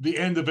the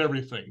end of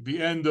everything, the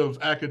end of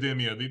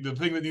academia, the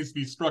thing that needs to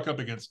be struck up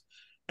against.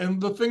 And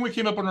the thing we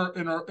came up in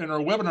our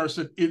webinar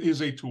said it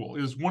is a tool.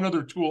 It is one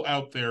other tool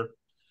out there.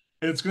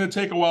 And it's going to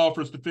take a while for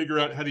us to figure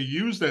out how to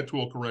use that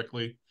tool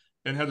correctly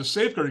and how to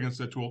safeguard against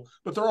that tool.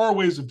 But there are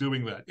ways of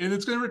doing that. And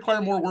it's going to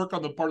require more work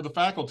on the part of the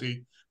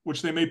faculty,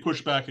 which they may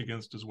push back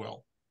against as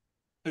well.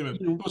 Anyway,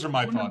 those are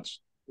my thoughts.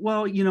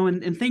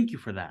 And thank you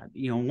for that.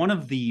 One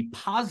of the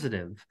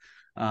positive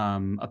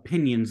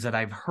opinions that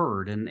I've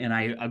heard and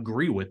I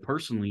agree with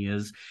personally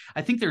is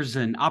I think there's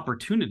an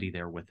opportunity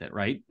there with it,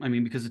 right? I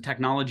mean, because the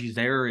technology's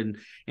there and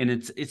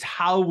it's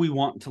how we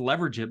want to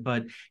leverage it.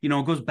 But,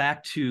 it goes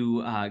back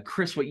to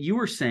Chris, what you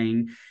were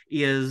saying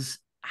is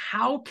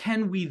how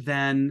can we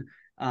then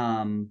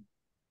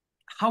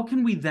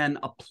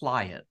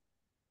apply it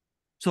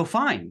So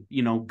fine,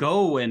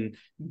 go and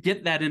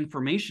get that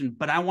information,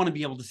 but I want to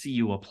be able to see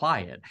you apply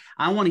it.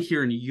 I want to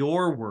hear in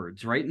your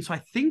words, right? And so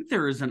I think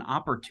there is an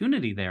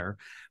opportunity there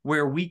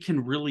where we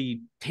can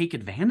really take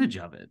advantage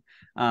of it.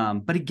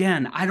 But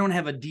again, I don't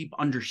have a deep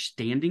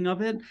understanding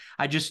of it.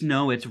 I just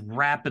know it's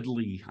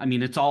rapidly,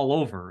 it's all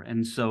over.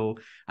 And so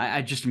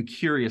I just am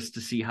curious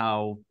to see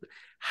how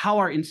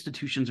our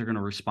institutions are going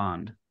to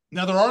respond.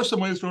 Now, there are some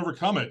ways to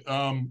overcome it.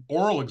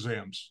 Oral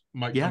exams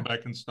might come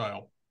back in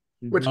style.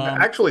 Which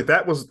actually,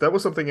 that was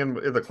something in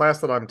the class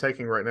that I'm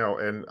taking right now,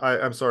 and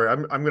I'm sorry,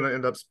 I'm going to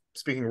end up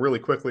speaking really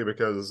quickly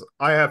because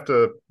I have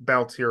to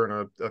bounce here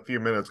in a few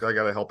minutes. I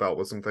got to help out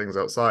with some things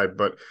outside.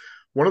 But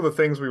one of the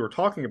things we were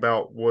talking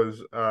about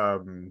was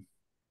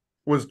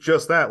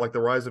just that, like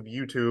the rise of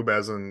YouTube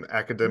as an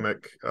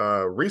academic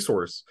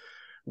resource.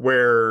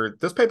 Where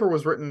this paper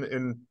was written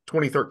in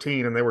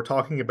 2013, and they were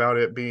talking about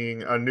it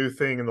being a new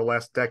thing in the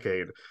last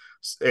decade.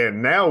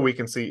 And now we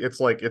can see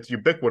it's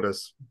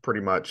ubiquitous pretty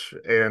much.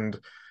 And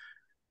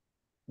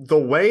the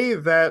way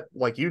that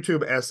like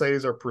YouTube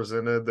essays are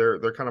presented,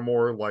 they're kind of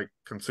more like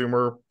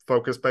consumer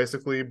focused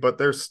basically, but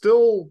there's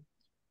still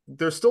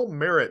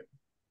merit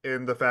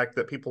in the fact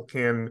that people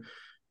can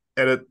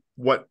edit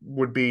what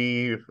would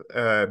be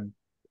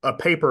a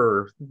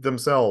paper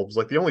themselves.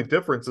 Like the only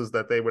difference is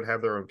that they would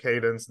have their own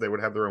cadence, they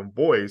would have their own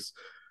voice.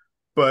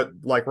 But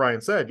like Ryan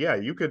said, yeah,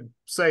 you could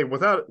say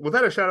without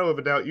a shadow of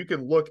a doubt, you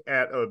can look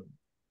at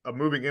a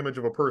moving image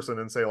of a person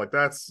and say like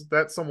that's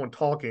someone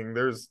talking.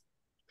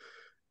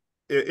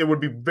 It would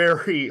be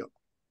very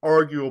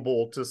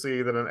arguable to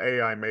see that an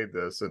AI made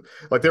this. And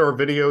like there are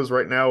videos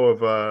right now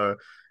of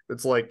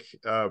it's like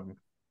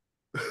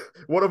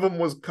one of them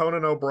was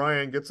Conan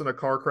O'Brien gets in a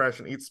car crash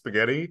and eats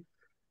spaghetti.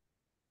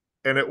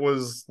 And it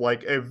was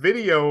like a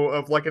video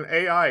of like an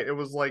AI. It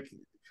was like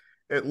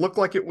it looked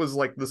like it was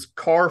like this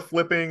car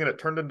flipping and it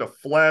turned into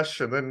flesh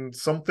and then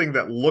something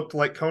that looked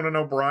like Conan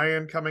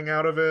O'Brien coming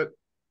out of it.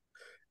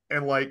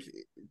 And like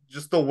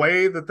just the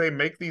way that they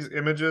make these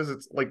images,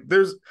 it's like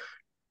there's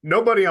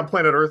nobody on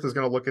planet Earth is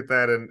going to look at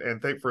that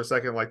and think for a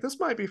second like this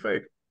might be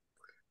fake.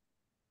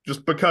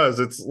 Just because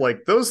it's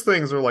like those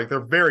things are like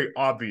they're very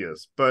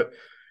obvious. But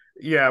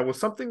yeah, with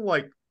something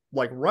like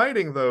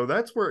writing though,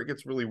 that's where it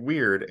gets really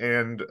weird.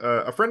 And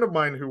a friend of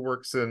mine who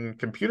works in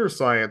computer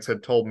science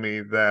had told me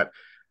that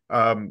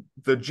the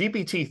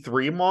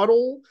GPT-3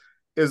 model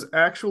is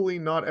actually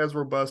not as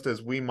robust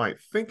as we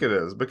might think it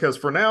is, because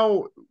for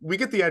now we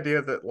get the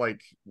idea that like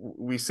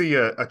we see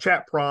a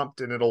chat prompt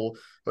and it'll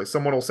like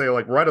someone will say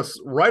like write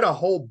a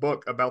whole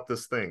book about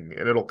this thing,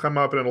 and it'll come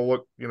up and it'll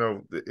look,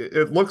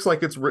 it looks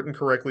like it's written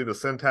correctly, the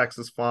syntax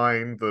is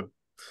fine,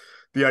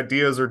 the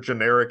ideas are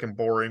generic and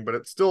boring, but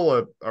it's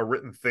still a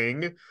written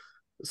thing.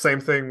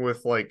 Same thing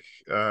with like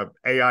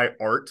AI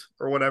art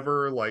or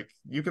whatever. Like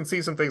you can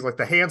see some things like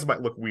the hands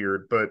might look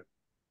weird, but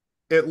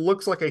it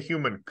looks like a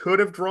human could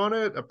have drawn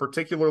it. A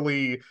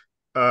particularly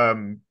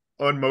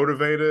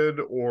unmotivated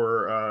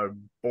or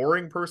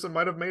boring person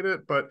might have made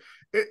it, but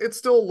it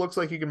still looks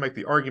like you can make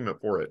the argument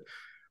for it.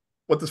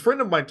 What this friend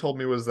of mine told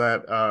me was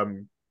that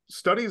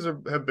studies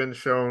have been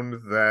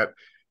shown that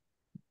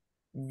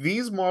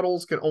these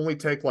models can only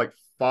take like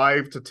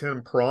 5 to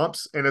 10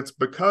 prompts, and it's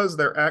because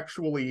they're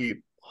actually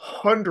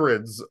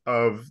hundreds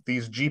of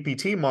these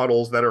GPT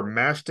models that are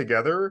mashed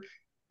together,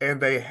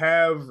 and they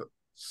have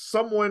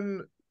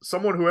someone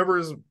whoever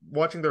is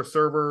watching their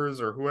servers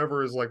or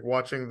whoever is like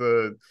watching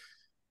the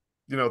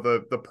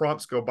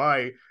prompts go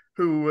by,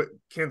 who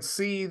can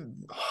see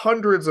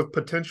hundreds of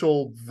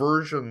potential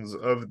versions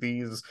of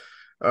these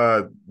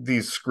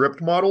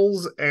script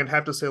models and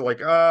have to say like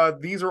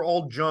these are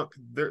all junk,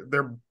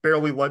 they're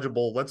barely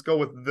legible, let's go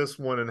with this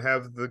one, and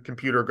have the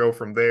computer go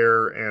from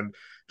there and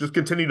just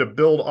continue to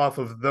build off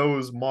of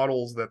those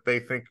models that they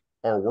think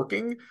are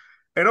working.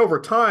 And over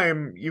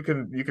time you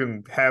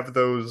can have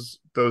those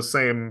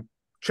same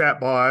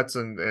chatbots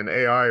and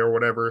AI or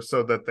whatever,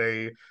 so that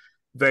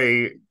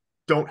they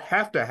don't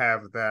have to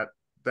have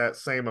that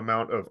same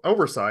amount of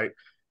oversight.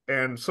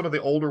 And some of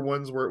the older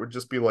ones where it would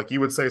just be like you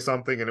would say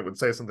something and it would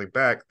say something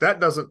back,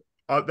 that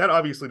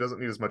obviously doesn't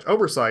need as much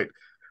oversight.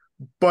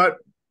 But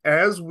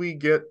as we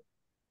get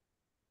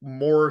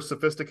more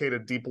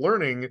sophisticated deep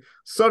learning,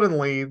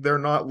 suddenly they're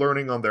not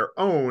learning on their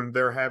own,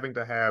 they're having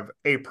to have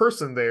a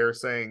person there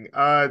saying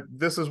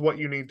this is what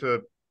you need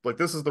to, like,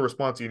 this is the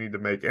response you need to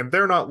make, and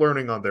they're not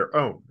learning on their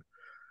own.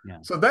 Yeah.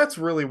 So that's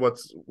really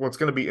what's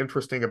going to be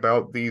interesting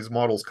about these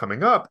models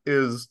coming up,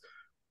 is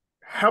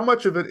how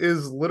much of it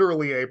is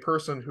literally a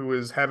person who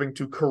is having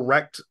to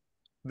correct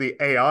the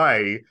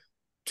AI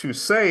to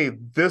say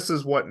this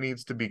is what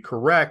needs to be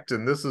correct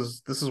and this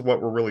is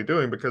what we're really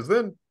doing, because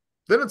then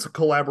it's a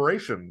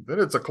collaboration, then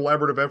it's a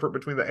collaborative effort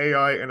between the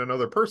AI and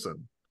another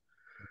person.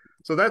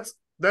 So that's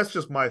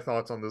just my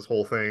thoughts on this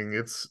whole thing.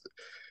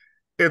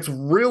 It's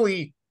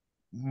really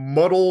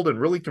muddled and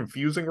really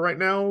confusing right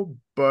now,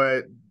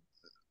 but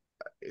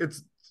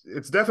it's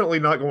definitely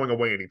not going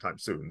away anytime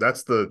soon.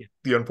 That's the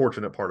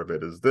unfortunate part of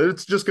it, is that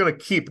it's just going to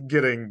keep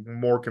getting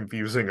more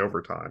confusing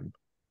over time.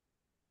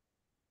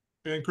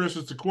 And Chris,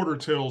 it's a quarter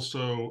till,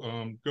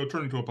 so go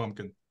turn into a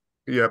pumpkin.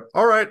 Yep.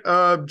 All right.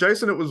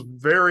 Jason, it was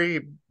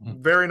very,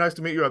 very nice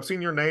to meet you. I've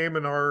seen your name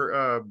in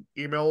our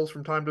emails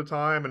from time to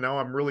time, and now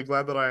I'm really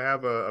glad that I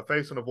have a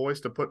face and a voice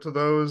to put to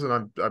those.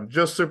 And I'm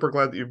just super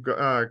glad that you've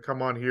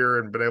come on here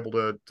and been able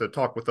to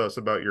talk with us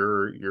about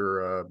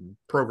your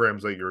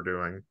programs that you're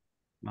doing.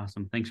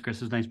 Awesome. Thanks,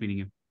 Chris. It was nice meeting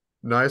you.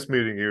 Nice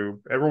meeting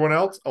you. Everyone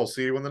else, I'll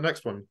see you in the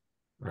next one.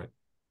 All right.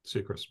 See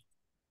you, Chris.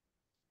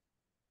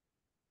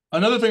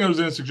 Another thing I was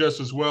going to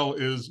suggest as well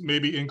is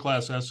maybe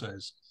in-class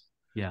essays.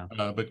 Yeah.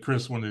 But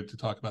Chris wanted to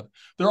talk about it.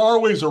 There are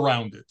ways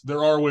around it.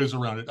 There are ways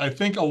around it. I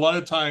think a lot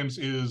of times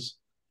is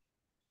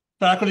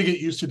faculty get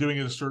used to doing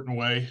it a certain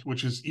way,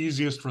 which is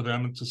easiest for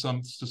them to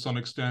some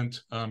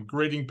extent.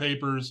 Grading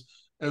papers,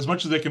 as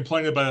much as they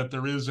complain about it,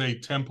 there is a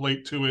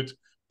template to it.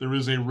 There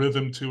is a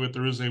rhythm to it.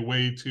 There is a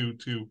way to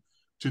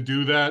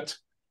do that.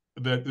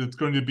 That it's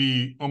going to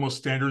be almost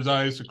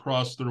standardized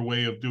across their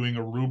way of doing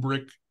a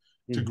rubric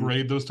to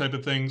grade those type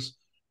of things.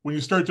 When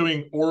you start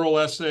doing oral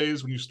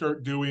essays, when you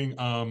start doing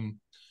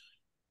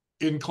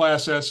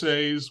in-class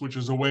essays, which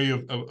is a way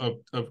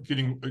of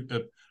getting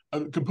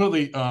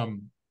completely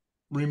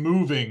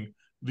removing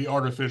the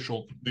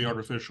artificial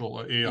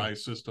AI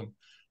system.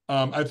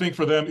 I think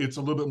for them it's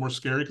a little bit more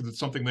scary because it's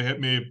something they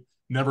may have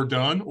never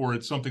done, or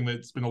it's something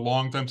that's been a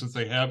long time since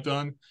they have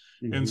done.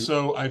 And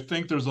so I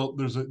think there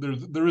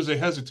is a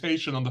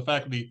hesitation on the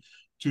faculty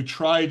to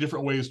try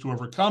different ways to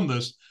overcome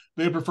this.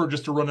 They prefer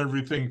just to run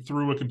everything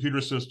through a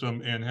computer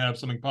system and have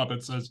something pop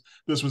that says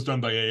this was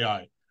done by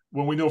AI,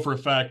 when we know for a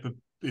fact that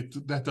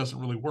that doesn't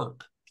really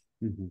work.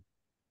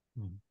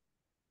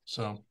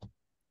 So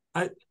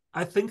I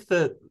think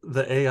that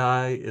the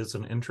AI is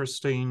an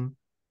interesting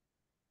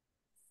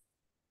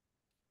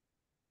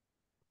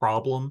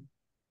problem.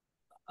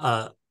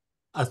 A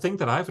thing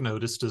that I've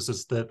noticed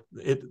is that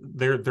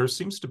there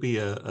seems to be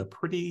a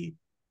pretty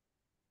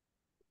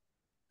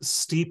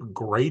steep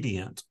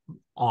gradient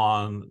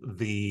on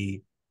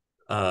the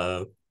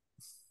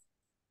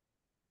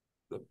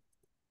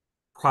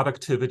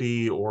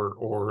productivity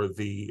or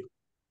the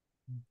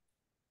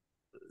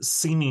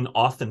seeming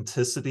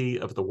authenticity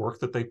of the work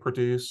that they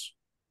produce.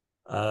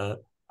 I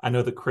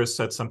know that Chris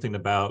said something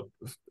about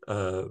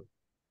in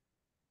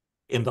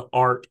the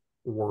art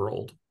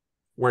world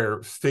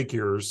where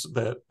figures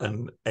that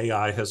an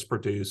AI has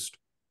produced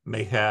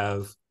may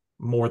have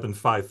more than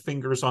 5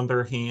 fingers on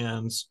their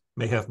hands,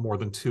 may have more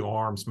than 2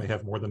 arms, may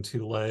have more than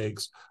 2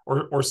 legs,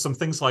 or some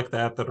things like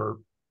that that are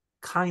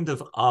kind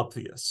of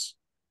obvious.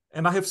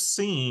 And I have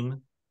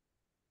seen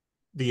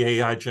the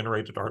AI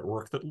generated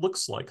artwork that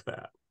looks like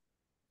that.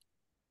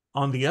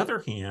 On the other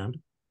hand,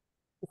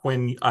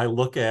 when I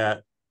look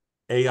at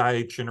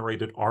AI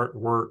generated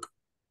artwork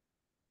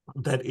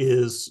that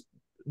is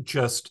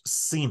just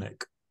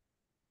scenic,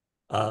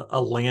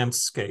 a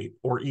landscape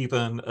or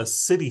even a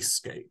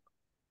cityscape,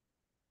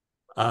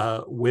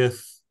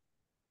 with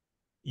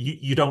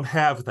you don't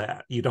have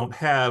that. You don't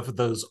have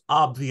those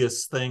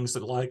obvious things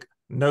that like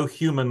no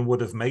human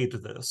would have made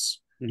this.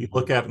 You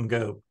look at it and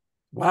go,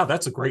 wow,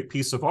 that's a great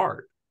piece of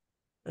art.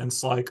 And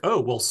it's like, oh,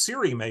 well,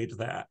 Siri made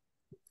that.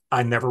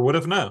 I never would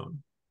have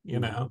known, you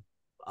know.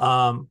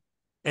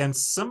 And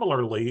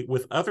similarly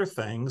with other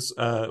things,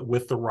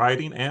 with the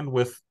writing and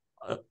with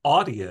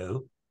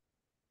audio,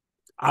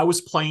 I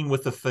was playing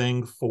with the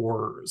thing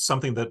for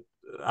something that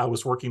I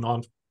was working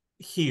on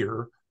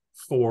here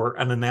for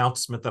an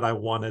announcement that I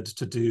wanted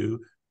to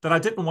do that I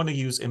didn't want to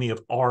use any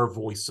of our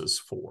voices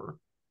for.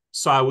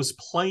 So I was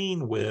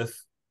playing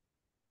with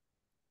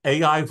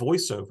AI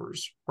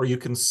voiceovers where you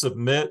can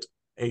submit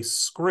a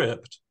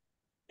script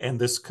and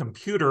this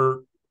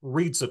computer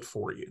reads it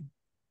for you.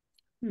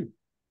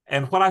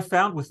 And what I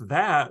found with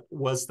that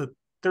was that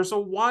there's a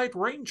wide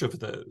range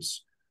of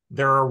those.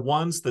 There are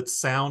ones that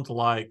sound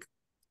like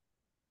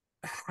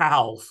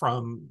Hal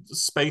from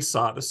Space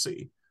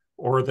Odyssey,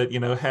 or that, you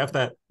know, have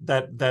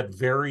that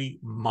very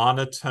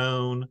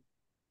monotone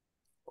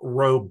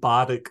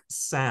robotic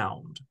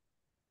sound.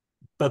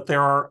 But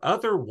there are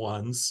other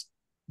ones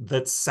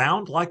that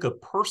sound like a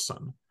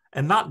person,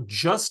 and not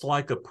just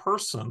like a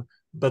person,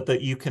 but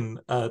that you can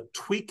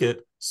tweak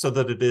it so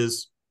that it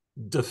is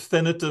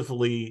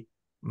definitively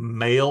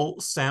male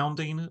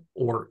sounding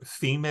or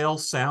female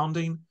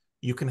sounding.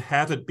 You can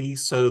have it be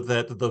so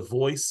that the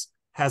voice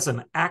has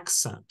an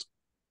accent,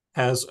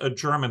 has a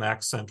German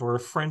accent or a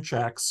French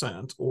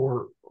accent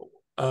or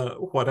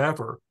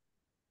whatever.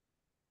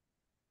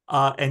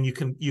 And you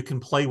can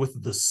play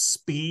with the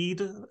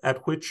speed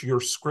at which your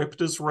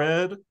script is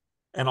read,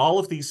 and all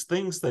of these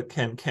things that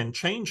can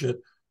change it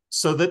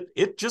so that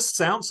it just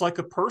sounds like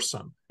a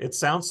person. It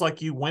sounds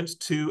like you went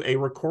to a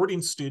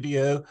recording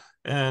studio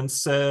and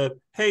said,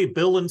 "Hey,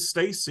 Bill and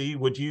Stacy,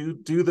 would you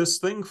do this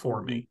thing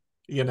for me?"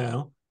 You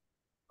know.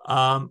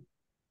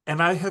 And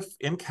I have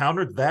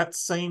encountered that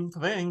same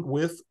thing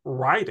with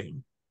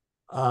writing.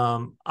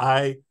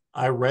 I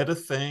read a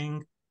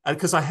thing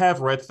because I have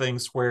read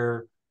things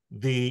where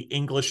the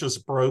English is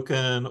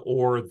broken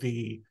or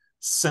the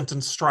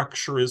sentence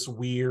structure is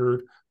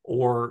weird,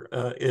 or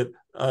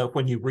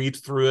when you read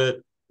through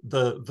it,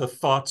 the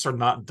thoughts are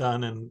not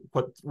done in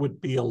what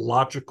would be a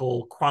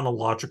logical,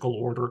 chronological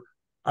order.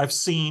 I've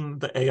seen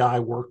the AI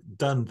work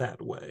done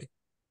that way.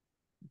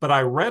 But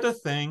I read a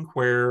thing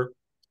where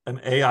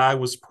an AI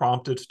was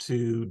prompted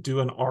to do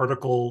an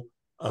article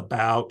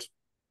about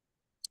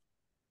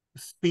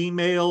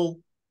female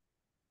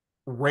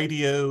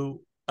radio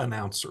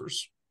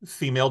announcers,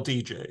 female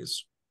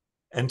DJs,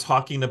 and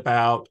talking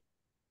about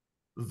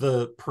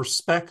the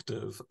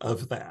perspective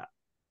of that.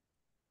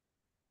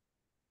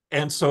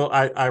 And so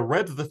I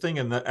read the thing,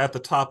 and at the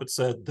top it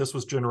said this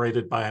was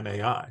generated by an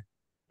AI.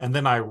 And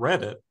then I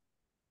read it,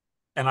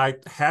 and I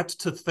had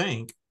to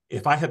think,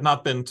 if I had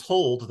not been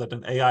told that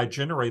an AI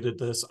generated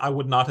this, I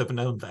would not have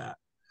known that,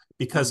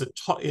 because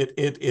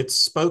it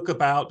spoke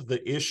about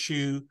the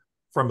issue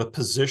from a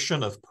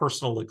position of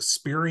personal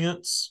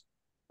experience,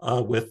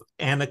 with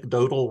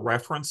anecdotal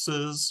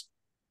references,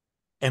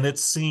 and it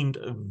seemed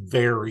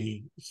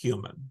very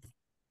human.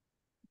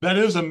 That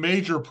is a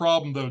major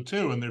problem, though,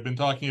 too, and they've been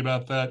talking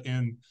about that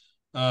in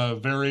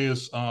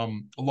various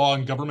law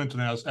and government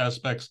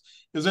aspects,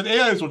 is that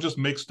AIs will just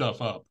make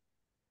stuff up.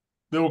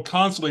 They will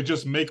constantly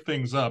just make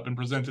things up and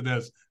present it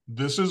as,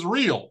 this is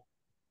real.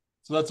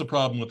 So that's a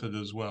problem with it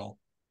as well.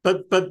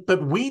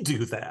 But we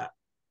do that.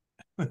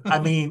 I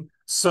mean,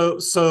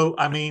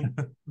 I mean,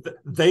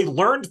 they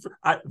learned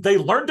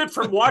it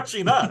from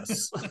watching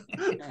us.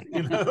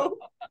 You know.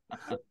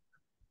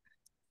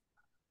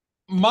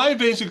 My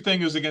basic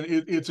thing is, again,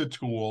 it's a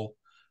tool.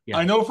 Yeah.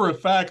 I know for a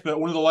fact that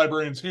one of the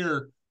librarians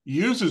here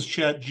uses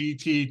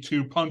ChatGPT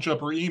to punch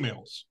up her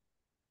emails.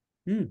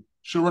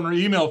 She'll run her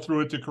email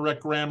through it to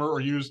correct grammar or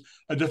use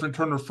a different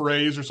turn of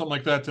phrase or something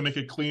like that to make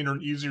it cleaner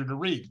and easier to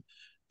read.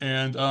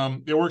 And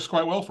it works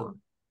quite well for her.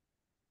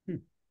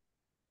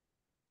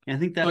 I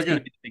think that's going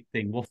to be the big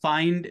thing. We'll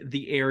find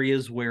the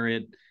areas where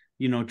it,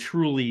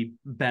 truly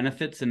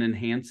benefits and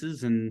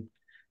enhances, and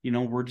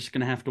we're just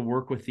going to have to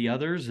work with the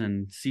others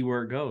and see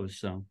where it goes.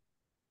 So,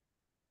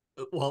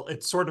 well,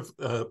 it's sort of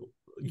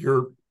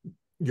your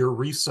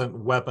recent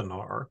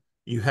webinar.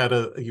 You had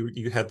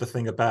you had the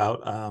thing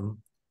about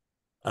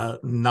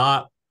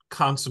not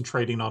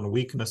concentrating on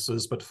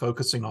weaknesses but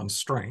focusing on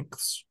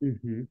strengths.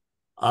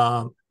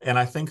 Mm-hmm. And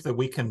I think that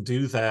we can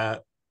do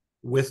that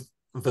with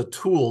the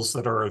tools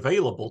that are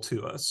available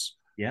to us.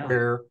 Yeah.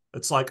 Where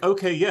it's like,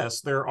 okay,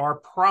 yes, there are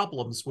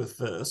problems with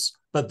this,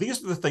 but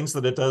these are the things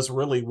that it does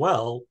really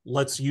well.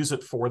 Let's use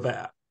it for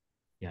that.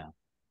 Yeah.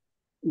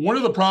 One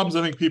of the problems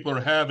I think people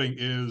are having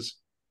is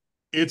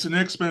it's an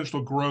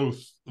exponential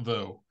growth,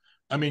 though.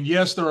 I mean,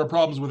 yes, there are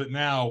problems with it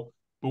now,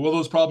 but will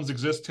those problems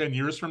exist 10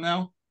 years from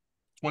now?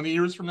 20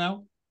 years from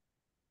now?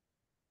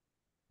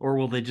 Or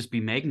will they just be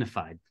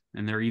magnified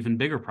and they're even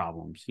bigger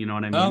problems? You know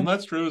what I mean? Well,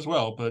 that's true as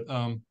well. But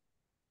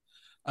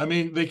I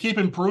mean, they keep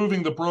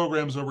improving the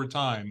programs over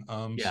time.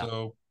 Yeah.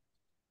 So,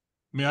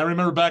 I mean, I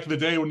remember back in the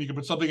day when you could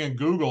put something in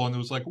Google and it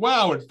was like,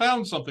 wow, it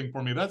found something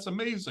for me. That's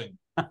amazing.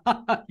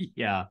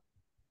 Yeah.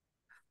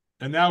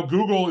 And now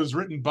Google is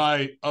written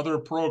by other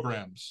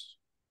programs.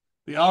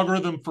 The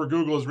algorithm for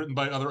Google is written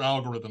by other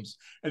algorithms.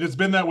 And it's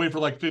been that way for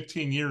like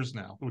 15 years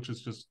now, which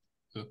is just...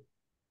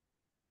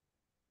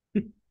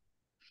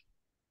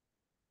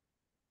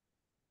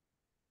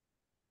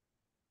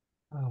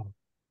 Oh.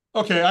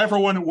 Okay, I for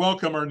one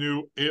welcome our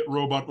new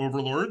robot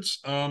overlords.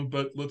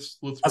 But let's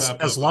wrap up.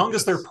 As long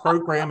as they're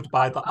programmed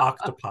by the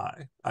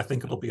octopi, I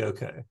think it'll be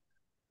okay.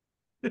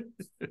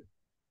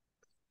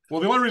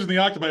 Well, the only reason the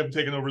octopi have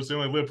taken over is they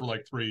only lived for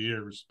like 3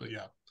 years. But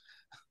yeah.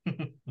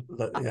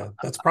 Yeah,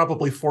 that's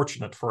probably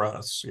fortunate for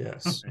us.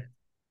 Yes.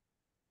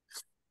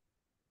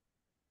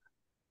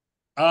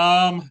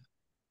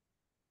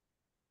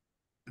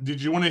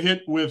 Did you want to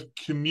hit with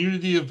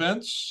community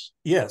events?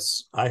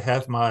 Yes, I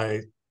have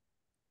my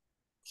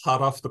hot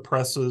off the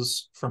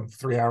presses from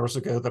 3 hours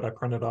ago that I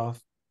printed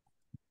off.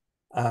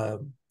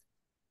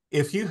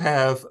 If you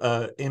have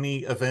any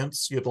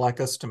events you'd like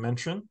us to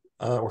mention,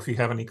 or if you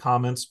have any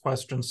comments,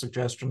 questions,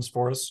 suggestions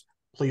for us,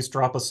 please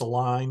drop us a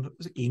line,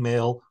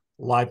 email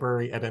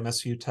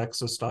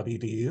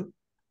library@msutexas.edu.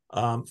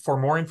 For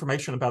more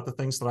information about the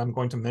things that I'm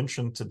going to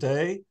mention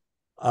today,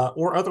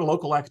 or other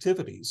local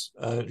activities,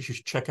 you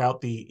should check out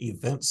the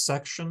events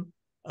section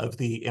of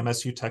the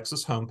MSU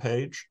Texas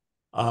homepage,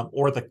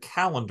 or the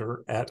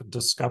calendar at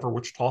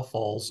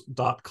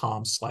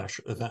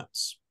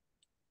discoverwichitafalls.com/events.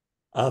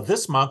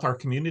 This month, our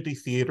community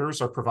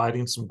theaters are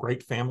providing some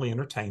great family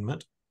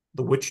entertainment.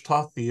 The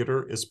Wichita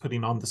Theater is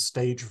putting on the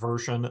stage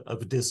version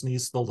of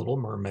Disney's The Little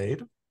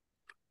Mermaid.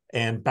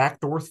 And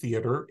Backdoor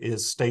Theater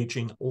is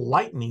staging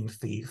Lightning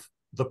Thief,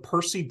 the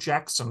Percy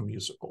Jackson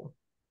musical.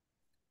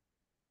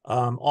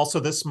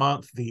 Also this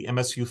month, the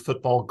MSU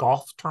football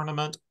golf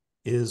tournament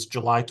is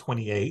July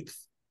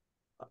 28th.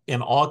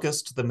 In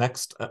August, the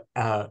next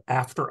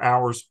after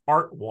hours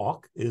art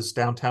walk is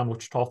downtown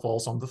Wichita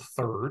Falls on the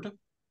 3rd.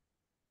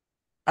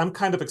 I'm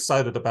kind of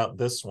excited about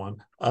this one.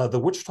 The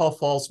Wichita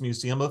Falls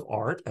Museum of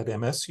Art at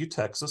MSU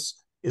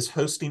Texas is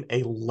hosting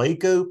a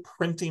Lego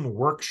printing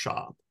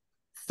workshop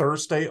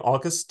Thursday,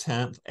 August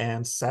 10th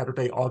and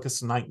Saturday,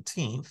 August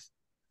 19th.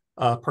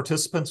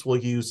 Participants will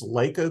use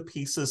Lego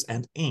pieces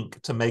and ink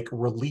to make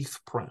relief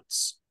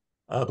prints.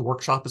 The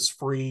workshop is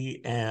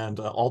free and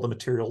all the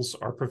materials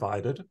are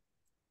provided.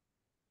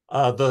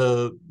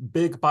 The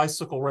big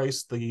bicycle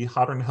race, the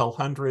Hotter Than Hell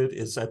 100,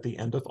 is at the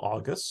end of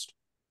August.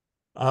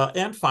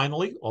 And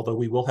finally, although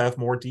we will have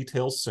more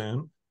details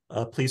soon,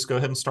 please go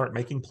ahead and start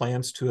making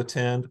plans to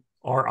attend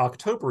our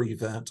October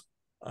event,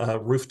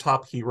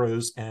 Rooftop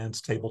Heroes and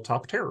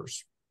Tabletop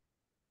Terrors.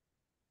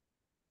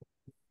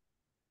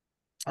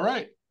 All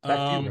right. Back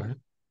to you,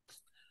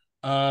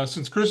 Ryan.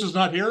 Since Chris is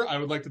not here, I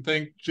would like to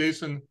thank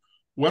Jason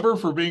Weber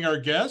for being our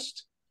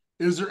guest.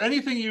 Is there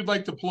anything you'd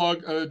like to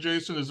plug,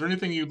 Jason? Is there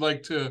anything you'd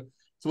like to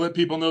let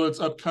people know that's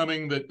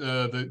upcoming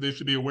that they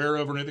should be aware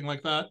of or anything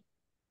like that?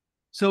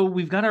 So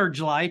we've got our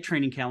July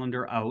training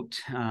calendar out,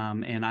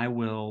 and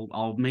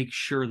I'll make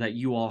sure that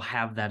you all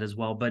have that as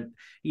well. But,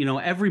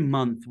 every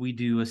month we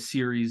do a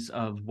series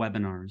of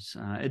webinars.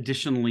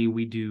 Additionally,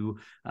 we do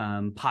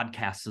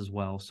podcasts as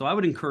well. So I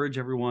would encourage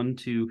everyone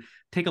to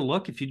take a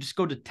look. If you just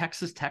go to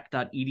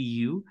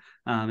texastech.edu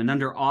and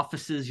under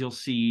offices, you'll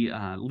see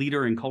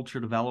leader and culture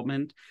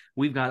development.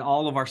 We've got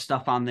all of our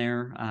stuff on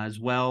there as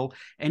well.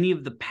 Any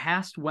of the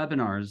past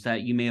webinars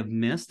that you may have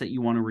missed that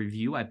you want to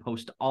review, I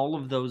post all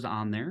of those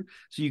on there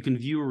so you can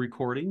view a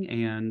recording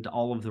and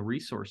all of the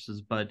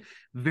resources. But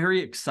very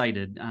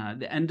excited.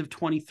 The end of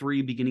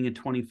 23, beginning of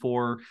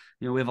 24,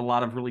 we have a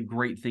lot of really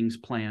great things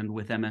planned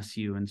with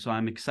MSU. And so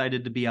I'm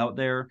excited to be out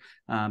there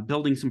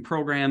building some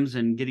programs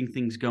and getting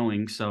things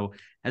going. So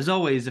as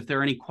always, if there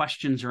are any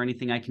questions or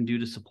anything I can do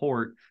to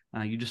support,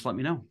 you just let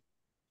me know.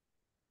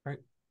 Right.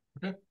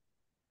 Okay.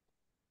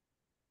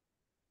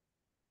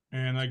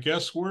 And I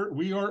guess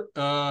we are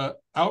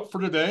out for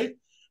today.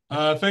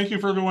 Thank you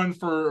for everyone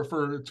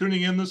for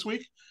tuning in this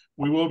week.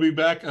 We will be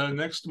back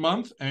next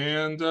month,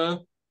 and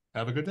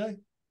have a good day.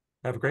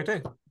 Have a great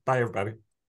day. Bye, everybody.